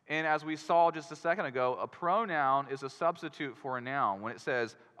 And as we saw just a second ago, a pronoun is a substitute for a noun. When it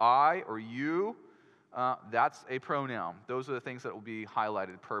says I or you, that's a pronoun. Those are the things that will be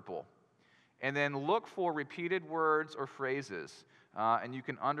highlighted purple. And then look for repeated words or phrases. And you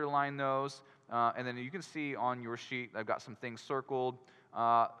can underline those. And then you can see on your sheet, I've got some things circled.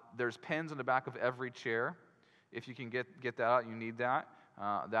 There's pens in the back of every chair. If you can get that out, you need that.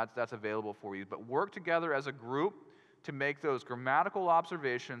 That's available for you. But work together as a group to make those grammatical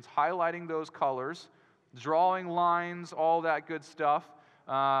observations, highlighting those colors, drawing lines, all that good stuff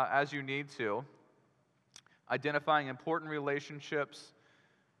as you need to. Identifying important relationships,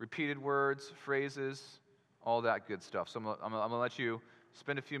 repeated words, phrases, all that good stuff. So I'm going to let you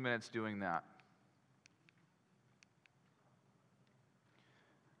spend a few minutes doing that.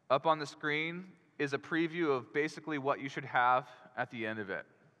 Up on the screen is a preview of basically what you should have at the end of it.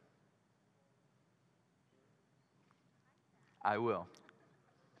 I will.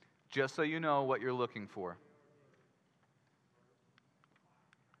 Just so you know what you're looking for.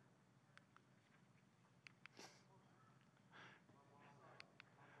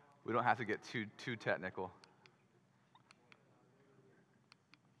 We don't have to get too technical.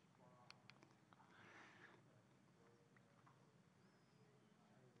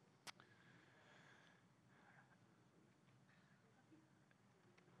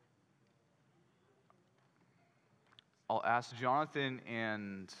 I'll ask Jonathan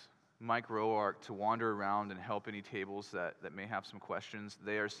and Mike Roark to wander around and help any tables that may have some questions.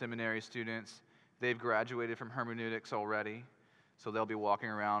 They are seminary students. They've graduated from hermeneutics already, so they'll be walking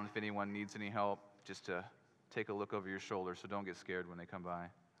around if anyone needs any help, just to take a look over your shoulder, so don't get scared when they come by.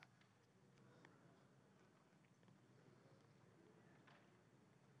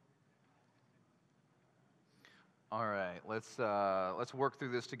 All right, let's work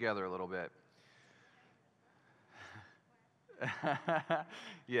through this together a little bit.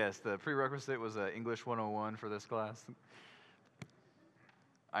 Yes, the prerequisite was English 101 for this class.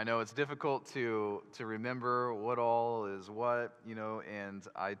 I know it's difficult to remember what all is what, and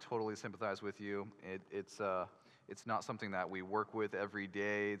I totally sympathize with you. It's not something that we work with every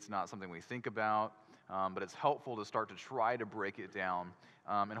day. It's not something we think about, but it's helpful to start to try to break it down.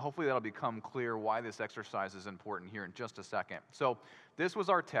 And hopefully that'll become clear why this exercise is important here in just a second. So this was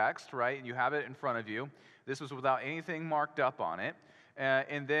our text, right? And you have it in front of you. This was without anything marked up on it.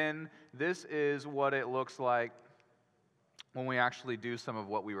 And then this is what it looks like when we actually do some of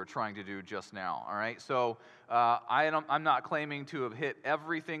what we were trying to do just now, all right? So I'm not claiming to have hit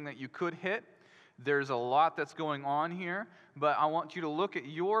everything that you could hit. There's a lot that's going on here, but I want you to look at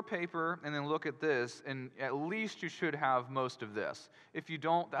your paper and then look at this, and at least you should have most of this. If you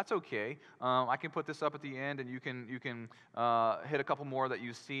don't, that's okay. I can put this up at the end, and you can hit a couple more that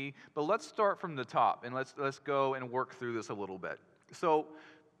you see. But let's start from the top, and let's go and work through this a little bit. So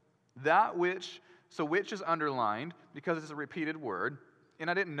which is underlined because it's a repeated word, and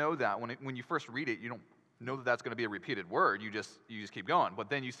I didn't know that when you first read it. You don't know that that's going to be a repeated word. You just keep going.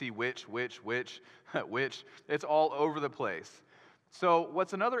 But then you see which. It's all over the place. So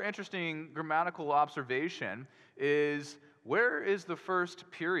what's another interesting grammatical observation is, where is the first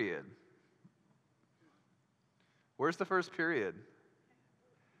period? Where's the first period?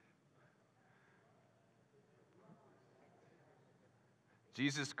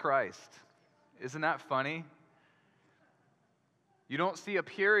 Jesus Christ. Isn't that funny? You don't see a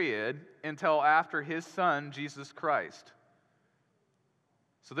period until after his son, Jesus Christ.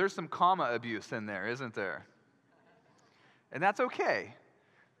 So there's some comma abuse in there, isn't there? And that's okay.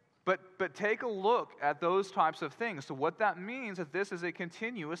 But take a look at those types of things. So what that means is this is a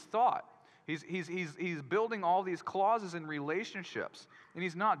continuous thought. He's building all these clauses and relationships. And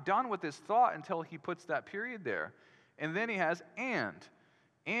he's not done with this thought until he puts that period there. And then he has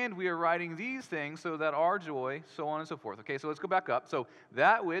and we are writing these things so that our joy, so on and so forth. Okay, so let's go back up. So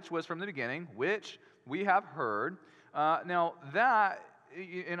that which was from the beginning, which we have heard. Now that,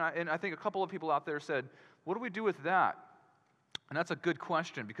 and I think a couple of people out there said, what do we do with that? And that's a good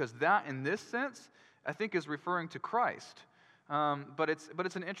question, because that, in this sense, I think is referring to Christ. But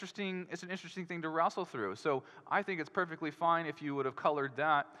it's an interesting thing to wrestle through. So I think it's perfectly fine if you would have colored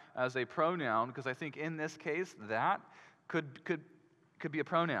that as a pronoun, because I think in this case that could be a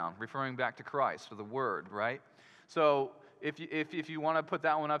pronoun referring back to Christ or the Word, right? So if you want to put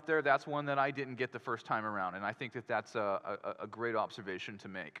that one up there, that's one that I didn't get the first time around, and I think that that's a great observation to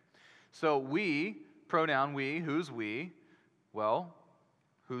make. So we, pronoun we, who's we? Well,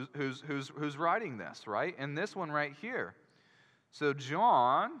 who's writing this, right? And this one right here. So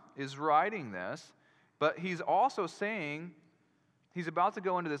John is writing this, but he's also saying, he's about to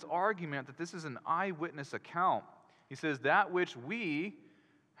go into this argument that this is an eyewitness account. He says, that which we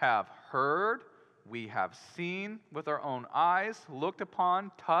have heard, we have seen with our own eyes, looked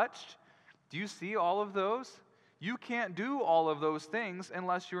upon, touched. Do you see all of those? You can't do all of those things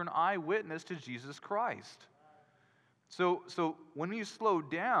unless you're an eyewitness to Jesus Christ. So when you slow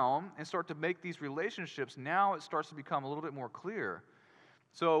down and start to make these relationships, now it starts to become a little bit more clear.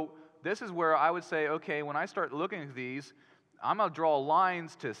 So this is where I would say, okay, when I start looking at these, I'm going to draw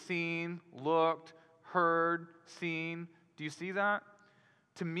lines to seen, looked, heard, seen. Do you see that?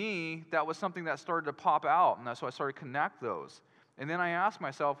 To me, that was something that started to pop out, and so I started to connect those. And then I asked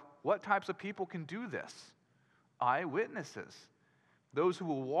myself, what types of people can do this? Eyewitnesses. Those who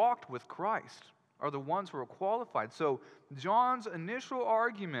walked with Christ are the ones who are qualified. So John's initial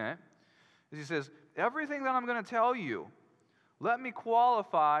argument is he says, everything that I'm going to tell you, let me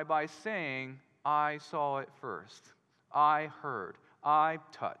qualify by saying, I saw it first. I heard. I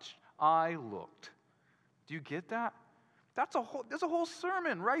touched. I looked. Do you get that? There's a whole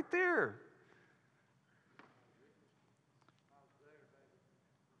sermon right there.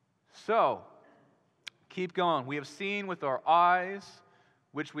 So, keep going. We have seen with our eyes,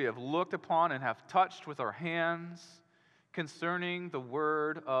 which we have looked upon and have touched with our hands, concerning the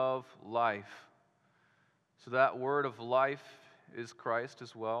word of life. So that word of life is Christ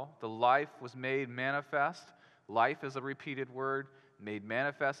as well. The life was made manifest. Life is a repeated word. Made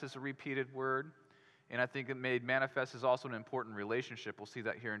manifest is a repeated word. And I think that made manifest is also an important relationship. We'll see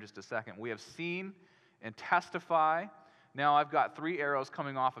that here in just a second. We have seen and testify. Now I've got 3 arrows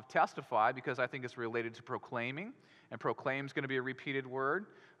coming off of testify because I think it's related to proclaiming. And proclaim is going to be a repeated word.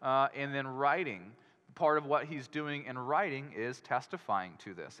 And then writing. Part of what he's doing in writing is testifying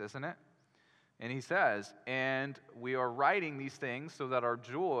to this, isn't it? And he says, and we are writing these things so that our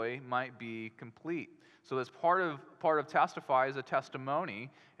joy might be complete. So this part of testify is a testimony,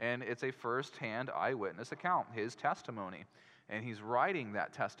 and it's a first-hand eyewitness account, his testimony. And he's writing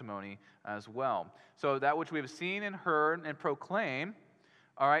that testimony as well. So that which we have seen and heard and proclaim.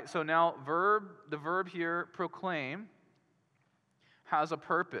 All right, so now the verb here, proclaim, has a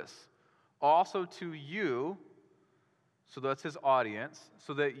purpose. Also to you, so that's his audience,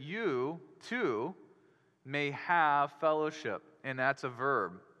 so that you, too, may have fellowship. And that's a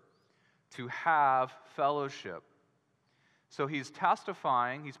verb, to have fellowship. So he's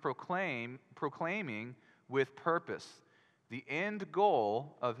testifying, he's proclaiming with purpose. The end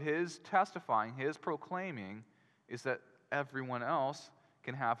goal of his testifying, his proclaiming, is that everyone else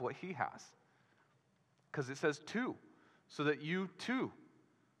can have what he has. Because it says to, so that you too.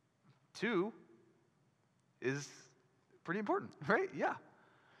 To is pretty important, right? Yeah.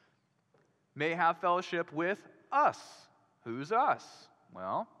 May have fellowship with us. Who's us?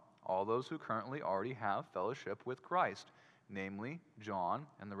 Well, all those who currently already have fellowship with Christ, namely John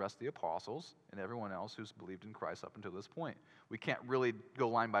and the rest of the apostles and everyone else who's believed in Christ up until this point. We can't really go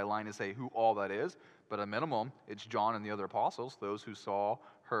line by line and say who all that is, but at a minimum, it's John and the other apostles, those who saw,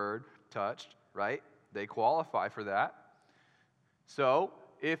 heard, touched, right? They qualify for that. So,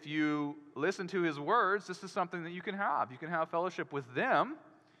 if you listen to his words, this is something that you can have. You can have fellowship with them.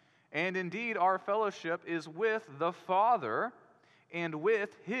 And indeed, our fellowship is with the Father and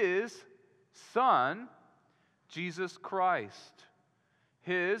with his Son, Jesus Christ.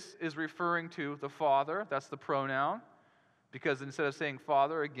 His is referring to the Father. That's the pronoun. Because instead of saying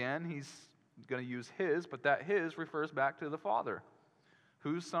Father, again, he's going to use his, but that his refers back to the Father.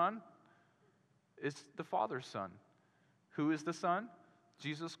 Whose Son? It's the Father's Son. Who is the Son?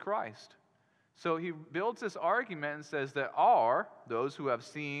 Jesus Christ. So he builds this argument and says that those who have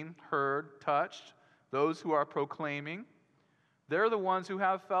seen, heard, touched, those who are proclaiming, they're the ones who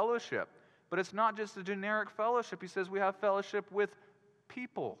have fellowship. But it's not just a generic fellowship. He says we have fellowship with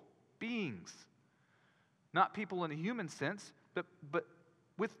people, beings. Not people in a human sense, but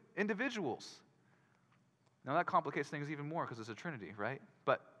with individuals. Now that complicates things even more because it's a Trinity, right?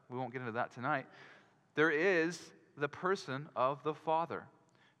 But we won't get into that tonight. There is the person of the Father.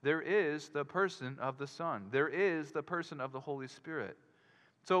 There is the person of the Son. There is the person of the Holy Spirit.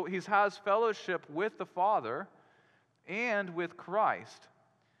 So he has fellowship with the Father, and with Christ.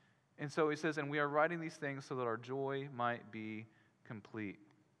 And so he says, and we are writing these things so that our joy might be complete.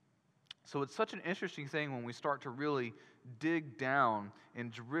 So it's such an interesting thing when we start to really dig down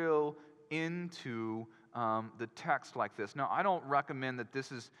and drill into the text like this. Now, I don't recommend that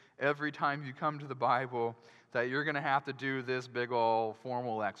this is every time you come to the Bible that you're going to have to do this big old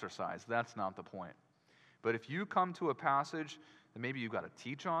formal exercise. That's not the point. But if you come to a passage that maybe you've got to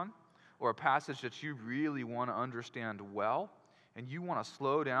teach on, or a passage that you really want to understand well, and you want to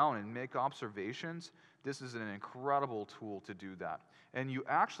slow down and make observations, this is an incredible tool to do that. And you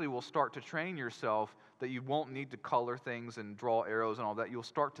actually will start to train yourself that you won't need to color things and draw arrows and all that. You'll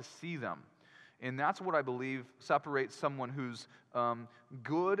start to see them. And that's what I believe separates someone who's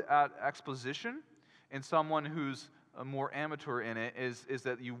good at exposition and someone who's more amateur in it is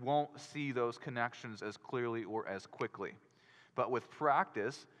that you won't see those connections as clearly or as quickly. But with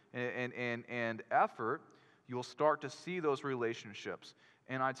practice and effort, you'll start to see those relationships.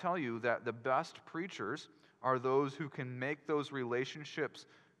 And I tell you that the best preachers are those who can make those relationships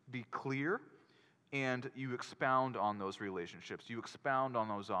be clear, and you expound on those relationships. You expound on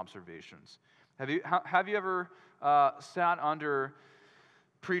those observations. Have you ever sat under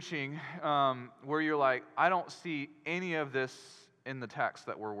preaching where you're like, I don't see any of this in the text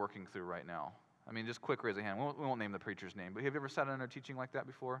that we're working through right now? I mean, just quick raise a hand. We won't name the preacher's name, but have you ever sat under teaching like that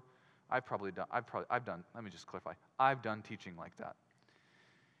before? I've done, let me just clarify. I've done teaching like that.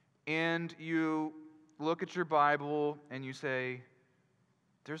 And you look at your Bible and you say,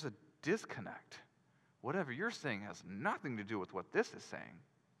 there's a disconnect. Whatever you're saying has nothing to do with what this is saying.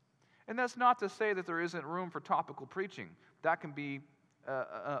 And that's not to say that there isn't room for topical preaching. That can be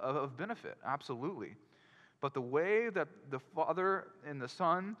of benefit, absolutely. But the way that the Father and the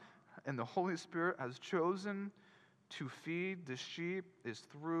Son and the Holy Spirit has chosen to feed the sheep is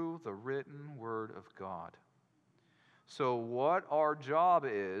through the written Word of God. So what our job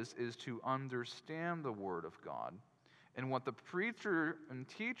is to understand the Word of God. And what the preacher and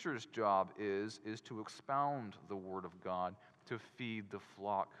teacher's job is to expound the Word of God to feed the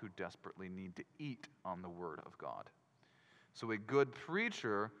flock who desperately need to eat on the Word of God. So a good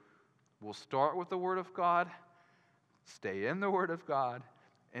preacher will start with the Word of God, stay in the Word of God,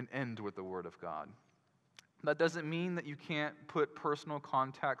 and end with the Word of God. That doesn't mean that you can't put personal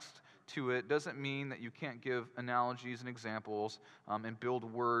context to it. Doesn't mean that you can't give analogies and examples and build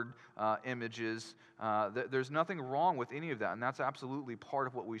word images. There's nothing wrong with any of that, and that's absolutely part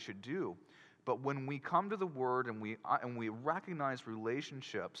of what we should do. But when we come to the Word and we recognize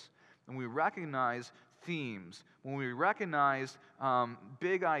relationships, and we recognize themes, when we recognize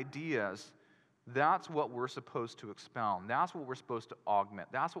big ideas, that's what we're supposed to expound. That's what we're supposed to augment.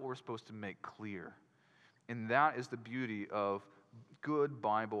 That's what we're supposed to make clear. And that is the beauty of good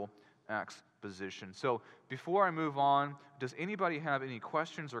Bible exposition. So before I move on, does anybody have any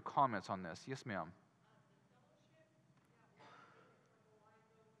questions or comments on this? Yes, ma'am.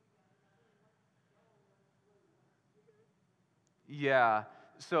 Yeah.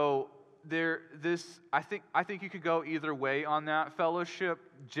 So I think you could go either way on that. Fellowship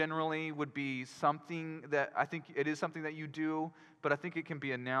generally would be something that I think it is something that you do, but I think it can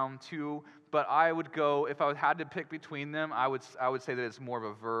be a noun too. But I would go, if I had to pick between them, I would say that it's more of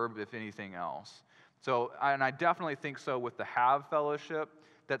a verb if anything else. So, and I definitely think so with the have fellowship.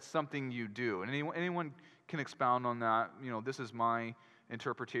 That's something you do, and anyone can expound on that. You know, this is my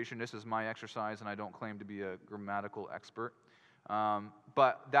interpretation. This is my exercise, and I don't claim to be a grammatical expert.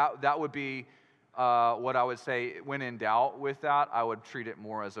 But that would be what I would say. When in doubt with that, I would treat it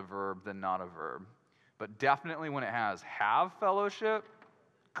more as a verb than not a verb. But definitely when it has have fellowship,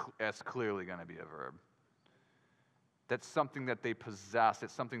 it's clearly going to be a verb. That's something that they possess.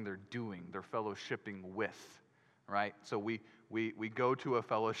 It's something they're doing. They're fellowshipping with, right? So we go to a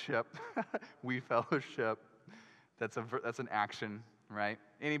fellowship. We fellowship. That's an action, right?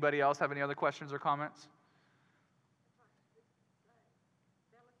 Anybody else have any other questions or comments?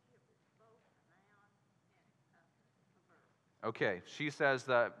 Okay, she says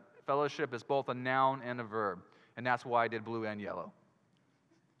that fellowship is both a noun and a verb, and that's why I did blue and yellow.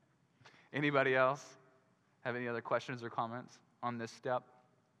 Anybody else have any other questions or comments on this step?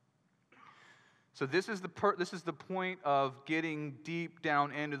 So this is the point of getting deep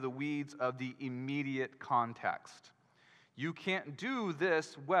down into the weeds of the immediate context. You can't do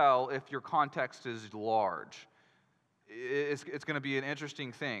this well if your context is large. It's going to be an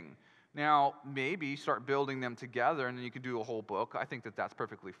interesting thing. Now, maybe start building them together, and then you can do a whole book. I think that that's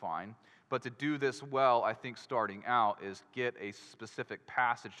perfectly fine. But to do this well, I think starting out is get a specific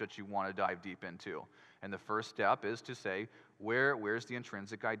passage that you want to dive deep into. And the first step is to say, where's the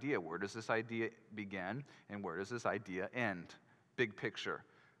intrinsic idea? Where does this idea begin, and where does this idea end? Big picture.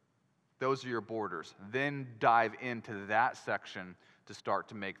 Those are your borders. Then dive into that section to start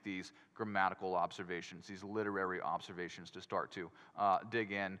to make these grammatical observations, these literary observations, to start to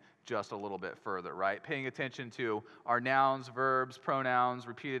dig in just a little bit further, right? Paying attention to our nouns, verbs, pronouns,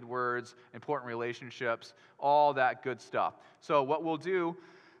 repeated words, important relationships, all that good stuff. So what we'll do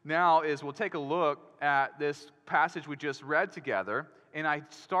now is we'll take a look at this passage we just read together, and I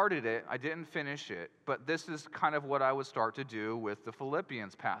started it, I didn't finish it, but this is kind of what I would start to do with the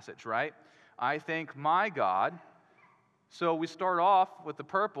Philippians passage, right? I thank my God. So we start off with the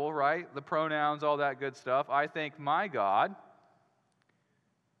purple, right? The pronouns, all that good stuff. I thank my God.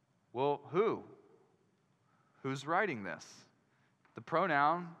 Well, who? Who's writing this? The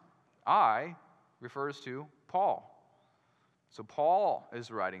pronoun I refers to Paul. So Paul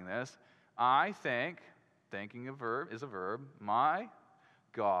is writing this. I thank, thanking is a verb, my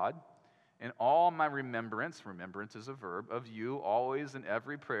God, in all my remembrance is a verb, of you always in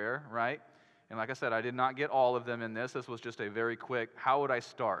every prayer, right? And like I said, I did not get all of them in this. This was just a very quick, how would I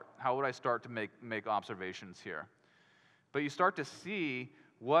start? How would I start to make observations here? But you start to see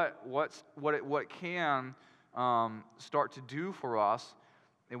what it can start to do for us,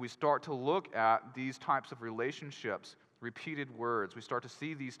 and we start to look at these types of relationships, repeated words. We start to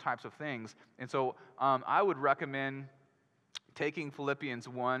see these types of things. And so I would recommend taking Philippians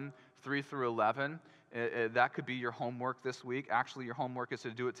 1, 3 through 11. That could be your homework this week. Actually, your homework is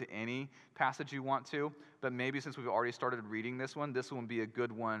to do it to any passage you want to. But maybe since we've already started reading this one would be a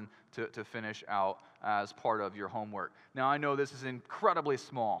good one to finish out as part of your homework. Now, I know this is incredibly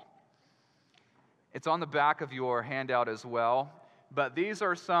small. It's on the back of your handout as well. But these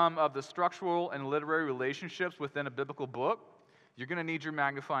are some of the structural and literary relationships within a biblical book. You're going to need your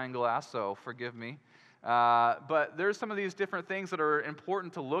magnifying glass, so forgive me. But there's some of these different things that are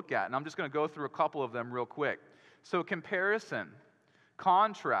important to look at, and I'm just going to go through a couple of them real quick. So comparison,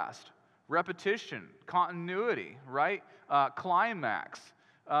 contrast, repetition, continuity, right? Climax.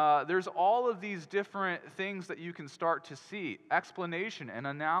 There's all of these different things that you can start to see. Explanation and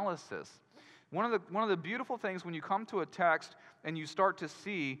analysis. One of the beautiful things when you come to a text and you start to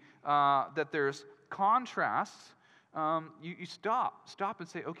see that there's contrasts, you stop and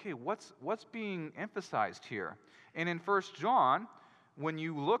say, okay, what's being emphasized here? And in 1 John, when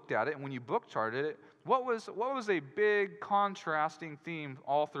you looked at it and when you book charted it, what was a big contrasting theme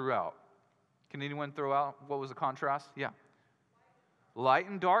all throughout? Can anyone throw out what was a contrast? Yeah. Light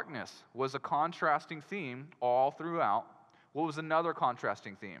and darkness was a contrasting theme all throughout. What was another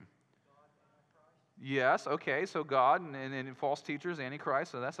contrasting theme? Yes, okay, so God and false teachers,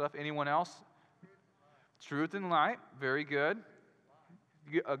 Antichrist, so that stuff. Anyone else? Truth and light, very good.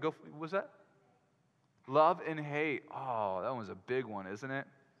 What was that? Love and hate. Oh, that one's a big one, isn't it?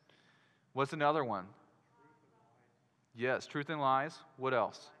 What's another one? Yes, truth and lies. What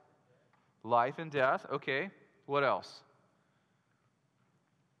else? Life and death. Okay, what else?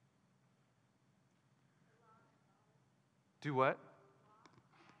 Do what?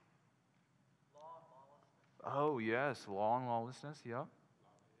 Oh, yes, law and lawlessness, yep.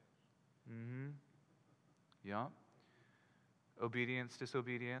 Mm-hmm. Yep. Obedience,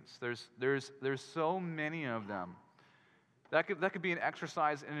 disobedience. There's so many of them. That could be an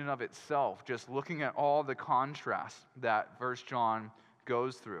exercise in and of itself, just looking at all the contrast that 1 John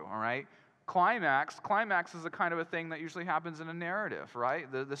goes through, all right? Climax is the kind of a thing that usually happens in a narrative,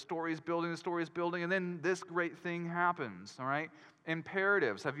 right? The story is building, and then this great thing happens, all right?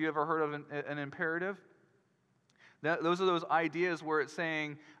 Imperatives. Have you ever heard of an imperative? Those are those ideas where it's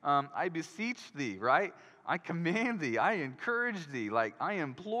saying, I beseech thee, right? I command thee, I encourage thee, like I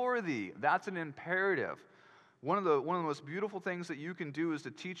implore thee. That's an imperative. One of the most beautiful things that you can do is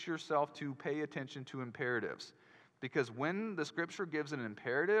to teach yourself to pay attention to imperatives. Because when the scripture gives an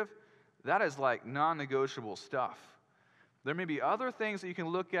imperative, that is like non-negotiable stuff. There may be other things that you can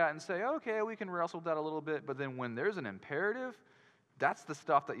look at and say, okay, we can wrestle with that a little bit, but then when there's an imperative, that's the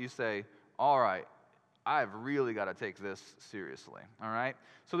stuff that you say, all right, I've really got to take this seriously, all right?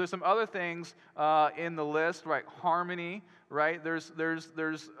 So there's some other things in the list, right? Harmony, right? There's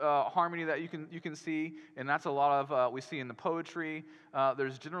harmony that you can see, and that's a lot of we see in the poetry.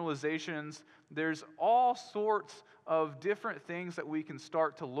 There's generalizations. There's all sorts of different things that we can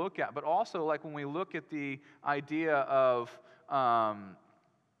start to look at, but also like when we look at the idea of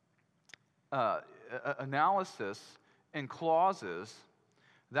analysis and clauses,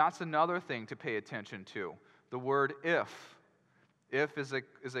 that's another thing to pay attention to. The word if. If is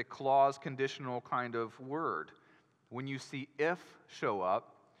a clause conditional kind of word. When you see if show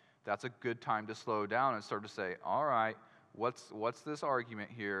up, that's a good time to slow down and start to say, all right, what's this argument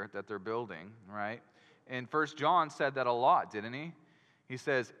here that they're building, right? And 1 John said that a lot, didn't he? He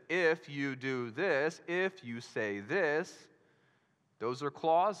says, if you do this, if you say this, those are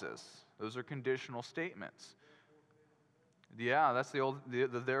clauses. Those are conditional statements. Yeah, that's the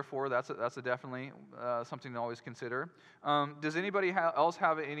therefore. That's definitely something to always consider. Does anybody else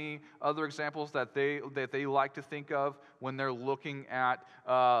have any other examples that they like to think of when they're looking at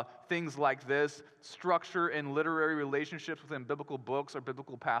things like this, structure and literary relationships within biblical books or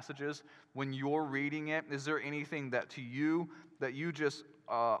biblical passages? When you're reading it, is there anything that to you that you just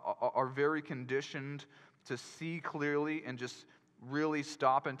are very conditioned to see clearly and just really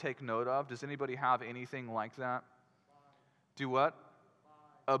stop and take note of? Does anybody have anything like that? Do what?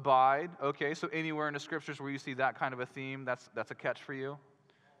 Abide. Okay, so anywhere in the scriptures where you see that kind of a theme, that's a catch for you?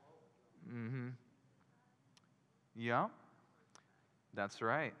 Mm-hmm. Yeah. That's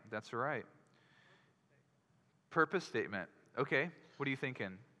right. That's right. Purpose statement. Okay, what are you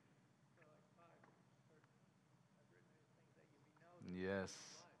thinking? Yes.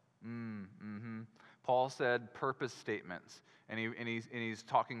 Mm-hmm. Paul said purpose statements, and he's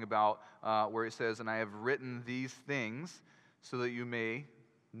talking about where he says, "And I have written these things so that you may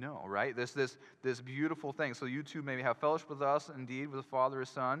know," right? This beautiful thing. So you too may have fellowship with us, indeed, with the Father and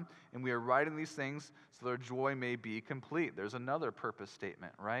Son, and we are writing these things so that our joy may be complete. There's another purpose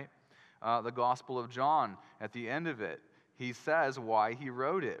statement, right? The Gospel of John, at the end of it, he says why he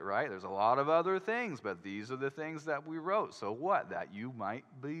wrote it, right? There's a lot of other things, but these are the things that we wrote. So what? That you might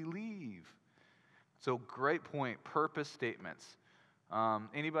believe. So great point, purpose statements.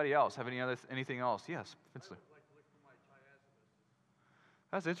 Anybody else have anything else? Yes, Fitzler.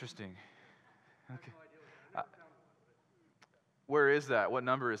 That's interesting. Okay. Where is that? What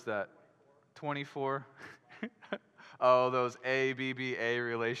number is that? 24? Oh, those ABBA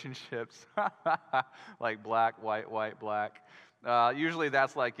relationships. Like black, white, white, black. Usually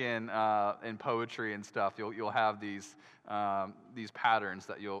that's like in poetry and stuff. You'll have these patterns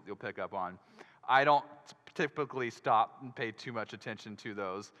that you'll pick up on. I don't typically stop and pay too much attention to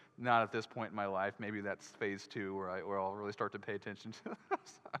those. Not at this point in my life. Maybe that's phase 2 where I'll really start to pay attention to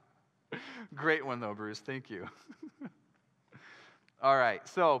those. Great one though, Bruce. Thank you. All right,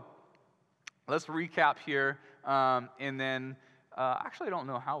 so let's recap here, and then actually I don't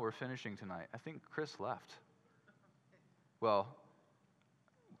know how we're finishing tonight. I think Chris left. Well,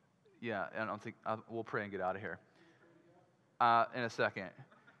 yeah, I don't think we'll pray and get out of here in a second.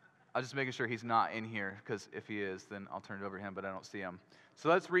 I'm just making sure he's not in here, because if he is, then I'll turn it over to him, but I don't see him. So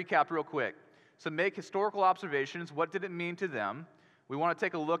let's recap real quick. So make historical observations. What did it mean to them? We want to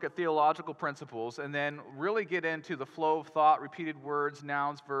take a look at theological principles and then really get into the flow of thought, repeated words,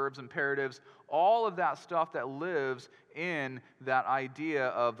 nouns, verbs, imperatives, all of that stuff that lives in that idea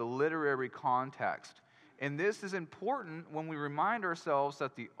of the literary context. And this is important when we remind ourselves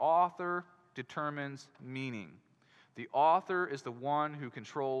that the author determines meaning. The author is the one who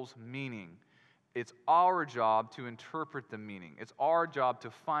controls meaning. It's our job to interpret the meaning. It's our job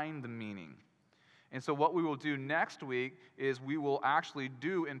to find the meaning. And so what we will do next week is we will actually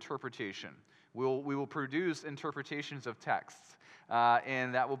do interpretation. We will produce interpretations of texts.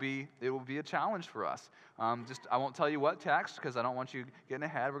 And it will be a challenge for us. I won't tell you what text, because I don't want you getting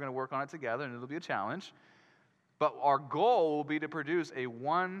ahead. We're going to work on it together, and it'll be a challenge. But our goal will be to produce a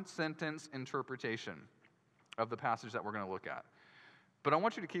one-sentence interpretation of the passage that we're going to look at. But I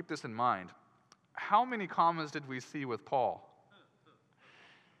want you to keep this in mind. How many commas did we see with Paul?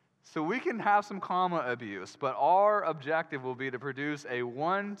 So we can have some comma abuse, but our objective will be to produce a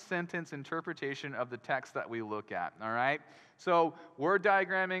one-sentence interpretation of the text that we look at, all right? So word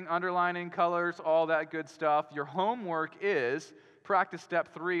diagramming, underlining, colors, all that good stuff. Your homework is practice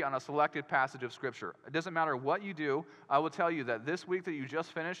step 3 on a selected passage of Scripture. It doesn't matter what you do. I will tell you that this week that you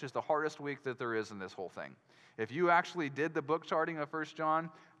just finished is the hardest week that there is in this whole thing. If you actually did the book charting of 1 John,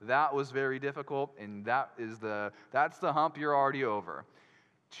 that was very difficult, and that's the hump you're already over.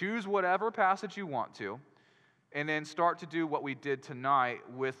 Choose whatever passage you want to, and then start to do what we did tonight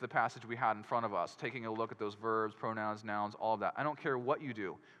with the passage we had in front of us, taking a look at those verbs, pronouns, nouns, all of that. I don't care what you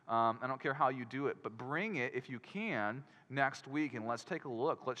do. I don't care how you do it, but bring it, if you can, next week, and let's take a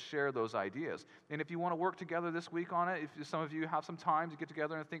look. Let's share those ideas. And if you want to work together this week on it, if some of you have some time to get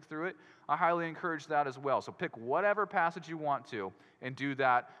together and think through it, I highly encourage that as well. So pick whatever passage you want to and do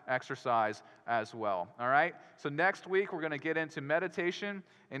that exercise as well. All right? So next week, we're going to get into meditation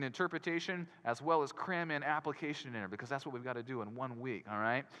and interpretation, as well as cram in application in there, because that's what we've got to do in 1 week. All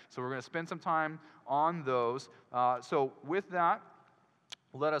right? So we're going to spend some time on those. So with that,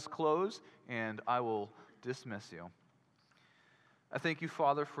 Let us close, and I will dismiss you. I thank you,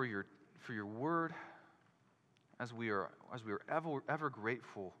 Father, for your word, as we are ever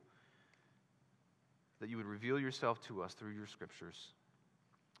grateful that you would reveal yourself to us through your scriptures.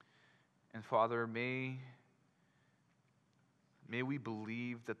 And Father, may we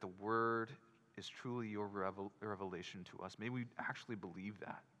believe that the word is truly your revelation to us. May we actually believe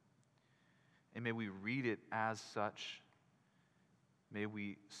that. And may we read it as such. May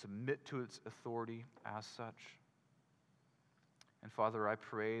we submit to its authority as such. And Father, I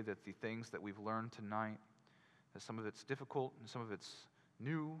pray that the things that we've learned tonight, that some of it's difficult and some of it's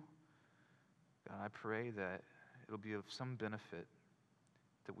new, God, I pray that it'll be of some benefit,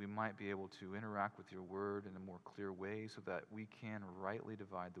 that we might be able to interact with your word in a more clear way so that we can rightly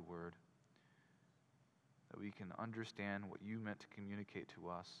divide the word, that we can understand what you meant to communicate to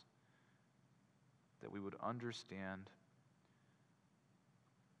us, that we would understand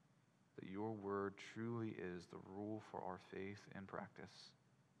that your word truly is the rule for our faith and practice.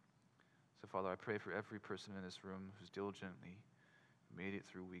 So, Father, I pray for every person in this room who's diligently made it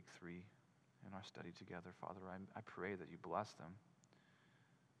through week 3 in our study together. Father, I pray that you bless them.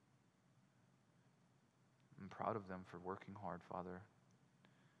 I'm proud of them for working hard, Father,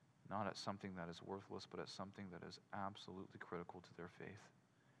 not at something that is worthless, but at something that is absolutely critical to their faith.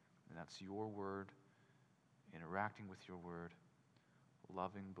 And that's your word, interacting with your word,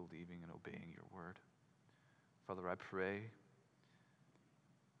 loving, believing, and obeying your word. Father, I pray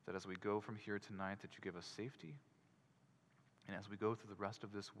that as we go from here tonight, that you give us safety. And as we go through the rest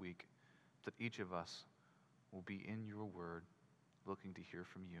of this week, that each of us will be in your word, looking to hear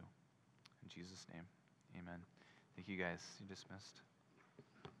from you. In Jesus' name, amen. Thank you guys. You're dismissed.